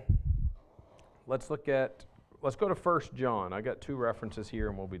all, let's go to 1 John. I got two references here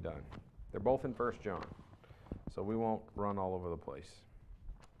and we'll be done. They're both in 1 John, so we won't run all over the place.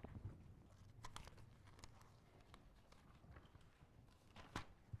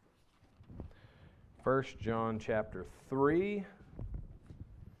 1 John chapter 3.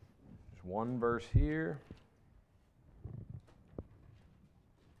 There's one verse here.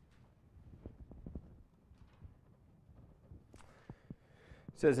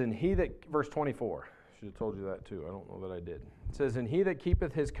 says, "And he that," verse 24, should have told you that too. I don't know that I did. It says, "And he that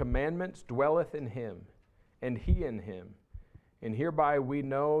keepeth his commandments dwelleth in him, and he in him. And hereby we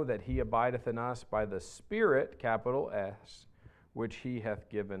know that he abideth in us by the Spirit," capital S, "which he hath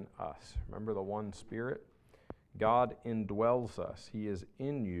given us." Remember the one Spirit? God indwells us. He is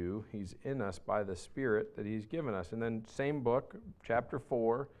in you. He's in us by the Spirit that he's given us. And then same book, chapter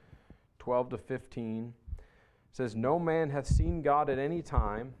 4, 12 to 15, says, "No man hath seen God at any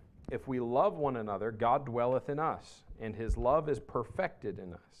time. If we love one another, God dwelleth in us, and his love is perfected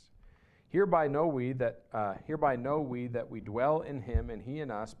in us. Hereby know we that we dwell in him, and he in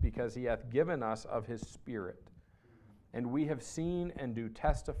us, because he hath given us of his Spirit. And we have seen and do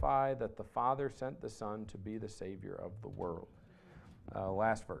testify that the Father sent the Son to be the Savior of the world."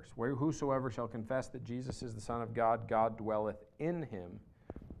 Last verse. "Whosoever shall confess that Jesus is the Son of God, God dwelleth in him,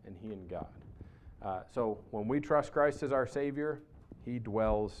 and he in God." So when we trust Christ as our Savior, he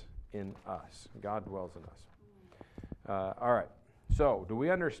dwells in us. God dwells in us. All right. So, do we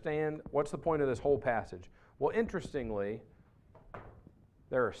understand what's the point of this whole passage? Well, interestingly,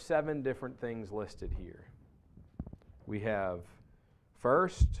 there are 7 different things listed here. We have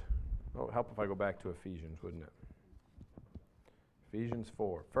first, help if I go back to Ephesians, wouldn't it? Ephesians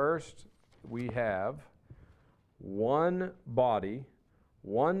 4. First, we have one body,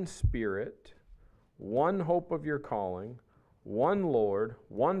 one Spirit, one hope of your calling, one Lord,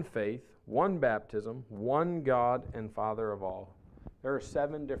 one faith, one baptism, one God and Father of all. There are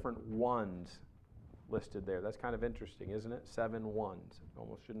 7 different ones listed there. That's kind of interesting, isn't it? 7 ones. It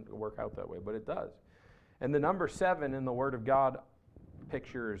almost shouldn't work out that way, but it does. And the number 7 in the Word of God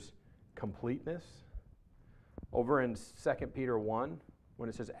pictures completeness. Over in 2 Peter 1, when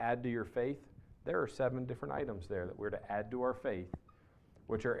it says add to your faith, there are 7 different items there that we're to add to our faith,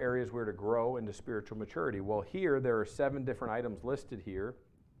 which are areas we're to grow into spiritual maturity. Well, here there are 7 different items listed here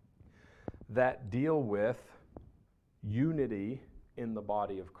that deal with unity in the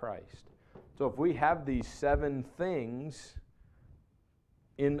body of Christ. So if we have these 7 things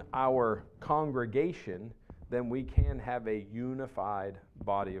in our congregation, then we can have a unified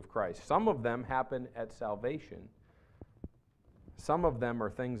body of Christ. Some of them happen at salvation. Some of them are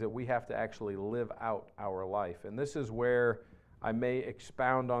things that we have to actually live out our life. And this is where I may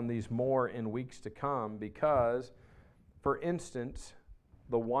expound on these more in weeks to come because, for instance,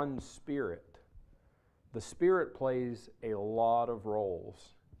 the one Spirit. The Spirit plays a lot of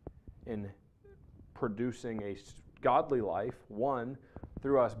roles in producing a godly life, one,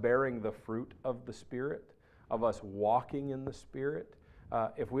 through us bearing the fruit of the Spirit, of us walking in the Spirit.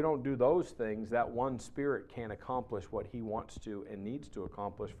 If we don't do those things, that one Spirit can't accomplish what he wants to and needs to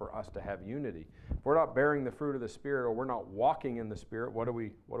accomplish for us to have unity. If we're not bearing the fruit of the Spirit or we're not walking in the Spirit, what are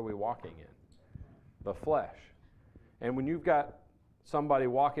we walking in? The flesh. And when you've got somebody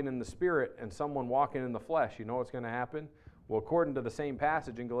walking in the Spirit and someone walking in the flesh, you know what's going to happen? Well, according to the same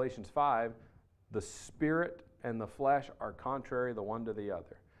passage in Galatians 5, the Spirit and the flesh are contrary the one to the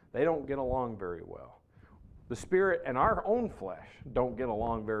other. They don't get along very well. The Spirit and our own flesh don't get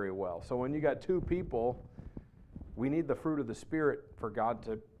along very well. So when you got 2 people, we need the fruit of the Spirit for God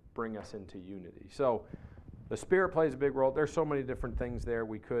to bring us into unity. So the Spirit plays a big role. There's so many different things there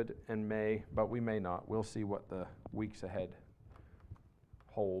we could and may, but we may not. We'll see what the weeks ahead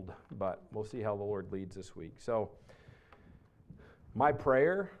hold, but we'll see how the Lord leads this week. So my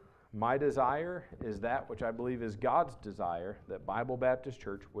prayer, my desire is that which I believe is God's desire, that Bible Baptist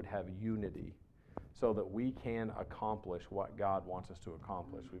Church would have unity so that we can accomplish what God wants us to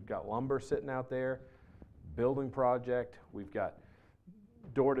accomplish. We've got lumber sitting out there, building project. We've got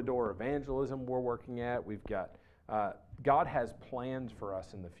door-to-door evangelism we're working at. We've got, God has plans for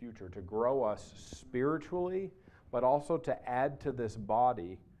us in the future to grow us spiritually, but also to add to this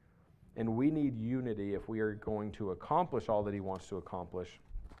body. And we need unity if we are going to accomplish all that he wants to accomplish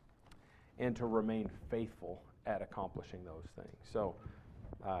and to remain faithful at accomplishing those things. So,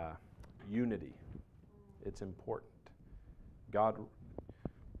 unity. It's important.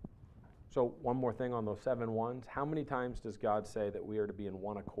 So one more thing on those 7 ones. How many times does God say that we are to be in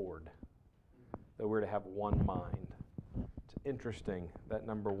one accord? That we're to have one mind? It's interesting, that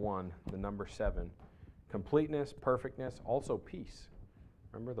number 1, the number 7. Completeness, perfectness, also peace.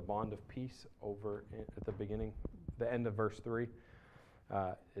 Remember the bond of peace over at the beginning, the end of verse 3?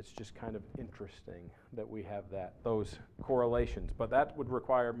 It's just kind of interesting that we have those correlations. But that would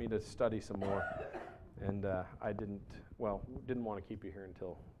require me to study some more. And I didn't want to keep you here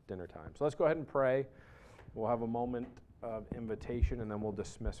until dinner time. So let's go ahead and pray. We'll have a moment of invitation, and then we'll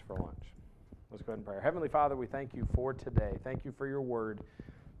dismiss for lunch. Let's go ahead and pray. Heavenly Father, we thank you for today. Thank you for your word.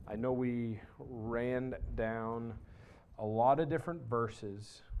 I know we ran down a lot of different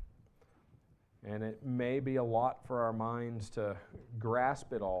verses, and it may be a lot for our minds to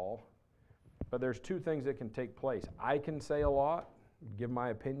grasp it all, but there's two things that can take place. I can say a lot, give my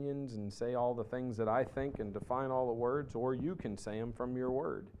opinions and say all the things that I think and define all the words, or you can say them from your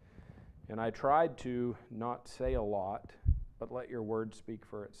word. And I tried to not say a lot, but let your word speak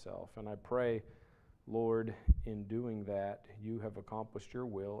for itself. And I pray, Lord, in doing that, you have accomplished your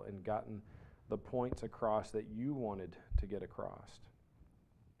will and gotten the points across that you wanted to get across.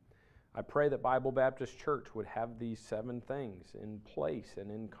 I pray that Bible Baptist Church would have these 7 things in place and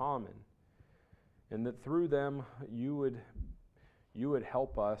in common, and that through them you would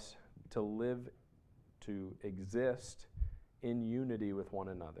help us to live, to exist in unity with one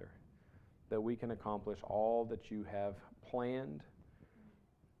another, that we can accomplish all that you have planned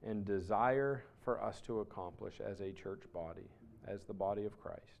and desire for us to accomplish as a church body, as the body of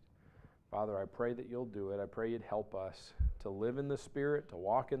Christ. Father, I pray that you'll do it. I pray you'd help us to live in the Spirit, to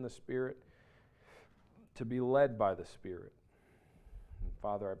walk in the Spirit, to be led by the Spirit. And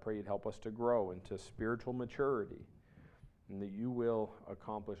Father, I pray you'd help us to grow into spiritual maturity, and that you will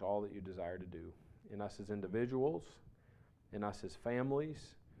accomplish all that you desire to do in us as individuals, in us as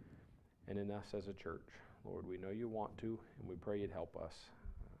families, and in us as a church. Lord, we know you want to, and we pray you'd help us.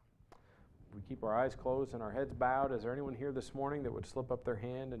 We keep our eyes closed and our heads bowed. Is there anyone here this morning that would slip up their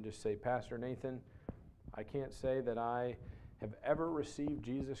hand and just say, Pastor Nathan, I can't say that I have ever received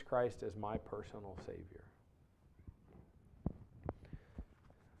Jesus Christ as my personal Savior.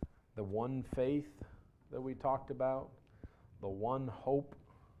 The one faith that we talked about, the one hope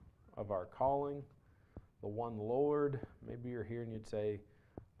of our calling, the one Lord. Maybe you're here and you'd say,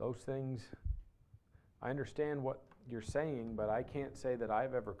 those things, I understand what you're saying, but I can't say that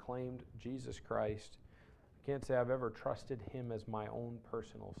I've ever claimed Jesus Christ. I can't say I've ever trusted him as my own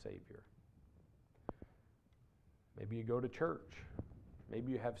personal Savior. Maybe you go to church.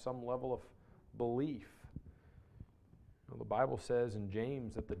 Maybe you have some level of belief. You know, the Bible says in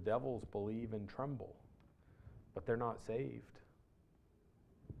James that the devils believe and tremble, but they're not saved.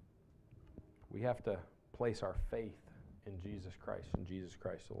 We have to place our faith in Jesus Christ and Jesus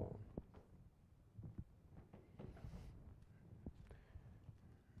Christ alone.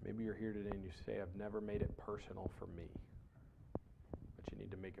 Maybe you're here today and you say, I've never made it personal for me. But you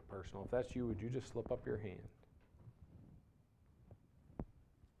need to make it personal. If that's you, would you just slip up your hand?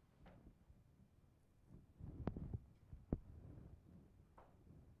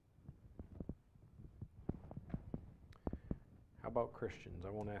 How about Christians? I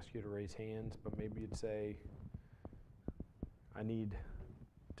won't ask you to raise hands, but maybe you'd say, I need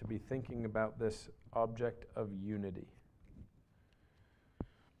to be thinking about this object of unity.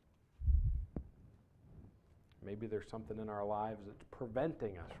 Maybe there's something in our lives that's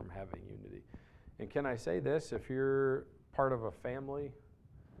preventing us from having unity. And can I say this? If you're part of a family,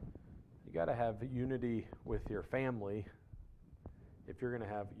 you got to have unity with your family if you're going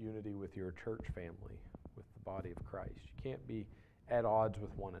to have unity with your church family, with the body of Christ. You can't be at odds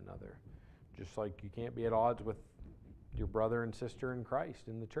with one another. Just like you can't be at odds with your brother and sister in Christ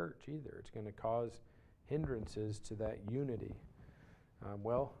in the church either. It's going to cause hindrances to that unity.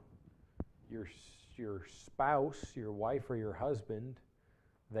 Your spouse, your wife or your husband,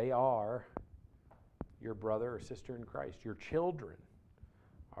 they are your brother or sister in Christ. Your children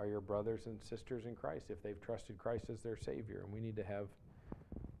are your brothers and sisters in Christ if they've trusted Christ as their Savior. And we need to have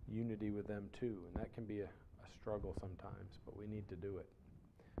unity with them too. And that can be a struggle sometimes, but we need to do it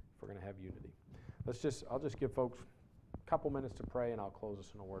if we're going to have unity. I'll just give folks a couple minutes to pray, and I'll close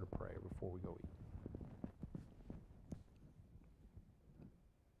us in a word of prayer before we go eat.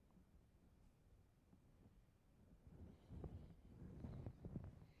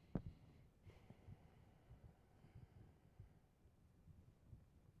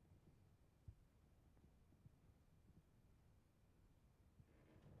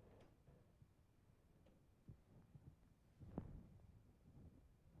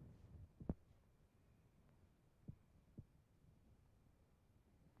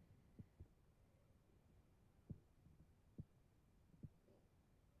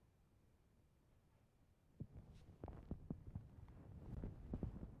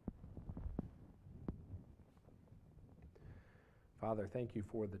 Father, thank you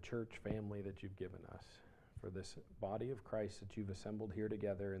for the church family that you've given us, for this body of Christ that you've assembled here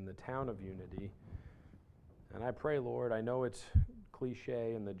together in the town of Unity. And I pray, Lord, I know it's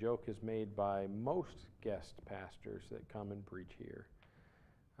cliche and the joke is made by most guest pastors that come and preach here.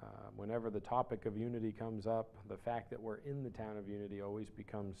 Whenever the topic of unity comes up, the fact that we're in the town of Unity always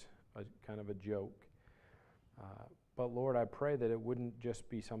becomes kind of a joke. But Lord, I pray that it wouldn't just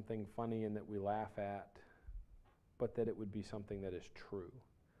be something funny and that we laugh at, but that it would be something that is true.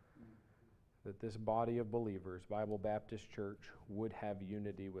 That this body of believers, Bible Baptist Church, would have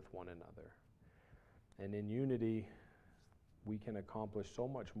unity with one another. And in unity, we can accomplish so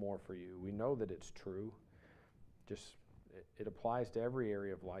much more for you. We know that it's true. It applies to every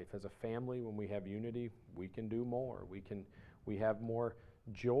area of life. As a family, when we have unity, we can do more. We have more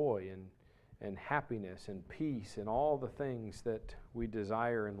joy and happiness and peace and all the things that we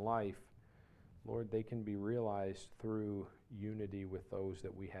desire in life. Lord, they can be realized through unity with those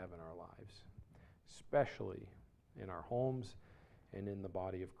that we have in our lives, especially in our homes and in the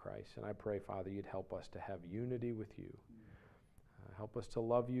body of Christ. And I pray, Father, you'd help us to have unity with you. Help us to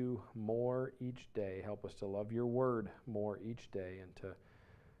love you more each day. Help us to love your word more each day, and to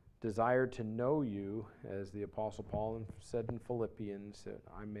desire to know you, as the Apostle Paul said in Philippians, that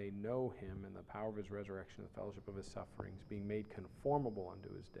I may know him in the power of his resurrection, the fellowship of his sufferings, being made conformable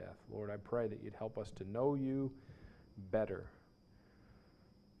unto his death. Lord, I pray that you'd help us to know you better.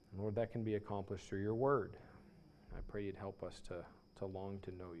 Lord, that can be accomplished through your word. I pray you'd help us to long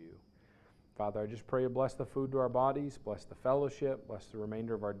to know you. Father, I just pray you bless the food to our bodies, bless the fellowship, bless the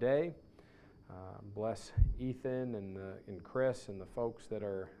remainder of our day. Bless Ethan and Chris and the folks that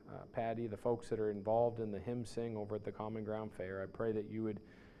are, Patty, the folks that are involved in the hymn sing over at the Common Ground Fair. I pray that you would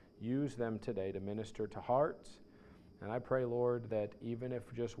use them today to minister to hearts. And I pray, Lord, that even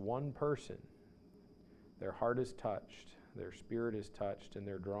if just one person, their heart is touched, their spirit is touched, and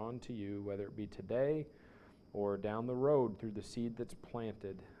they're drawn to you, whether it be today or down the road through the seed that's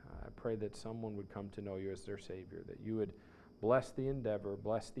planted, I pray that someone would come to know you as their Savior, that you would bless the endeavor,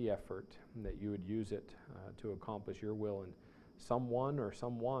 bless the effort, and that you would use it to accomplish your will in someone or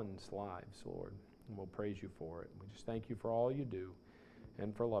someone's lives, Lord. And we'll praise you for it. We just thank you for all you do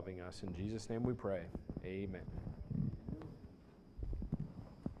and for loving us. In Jesus' name we pray. Amen.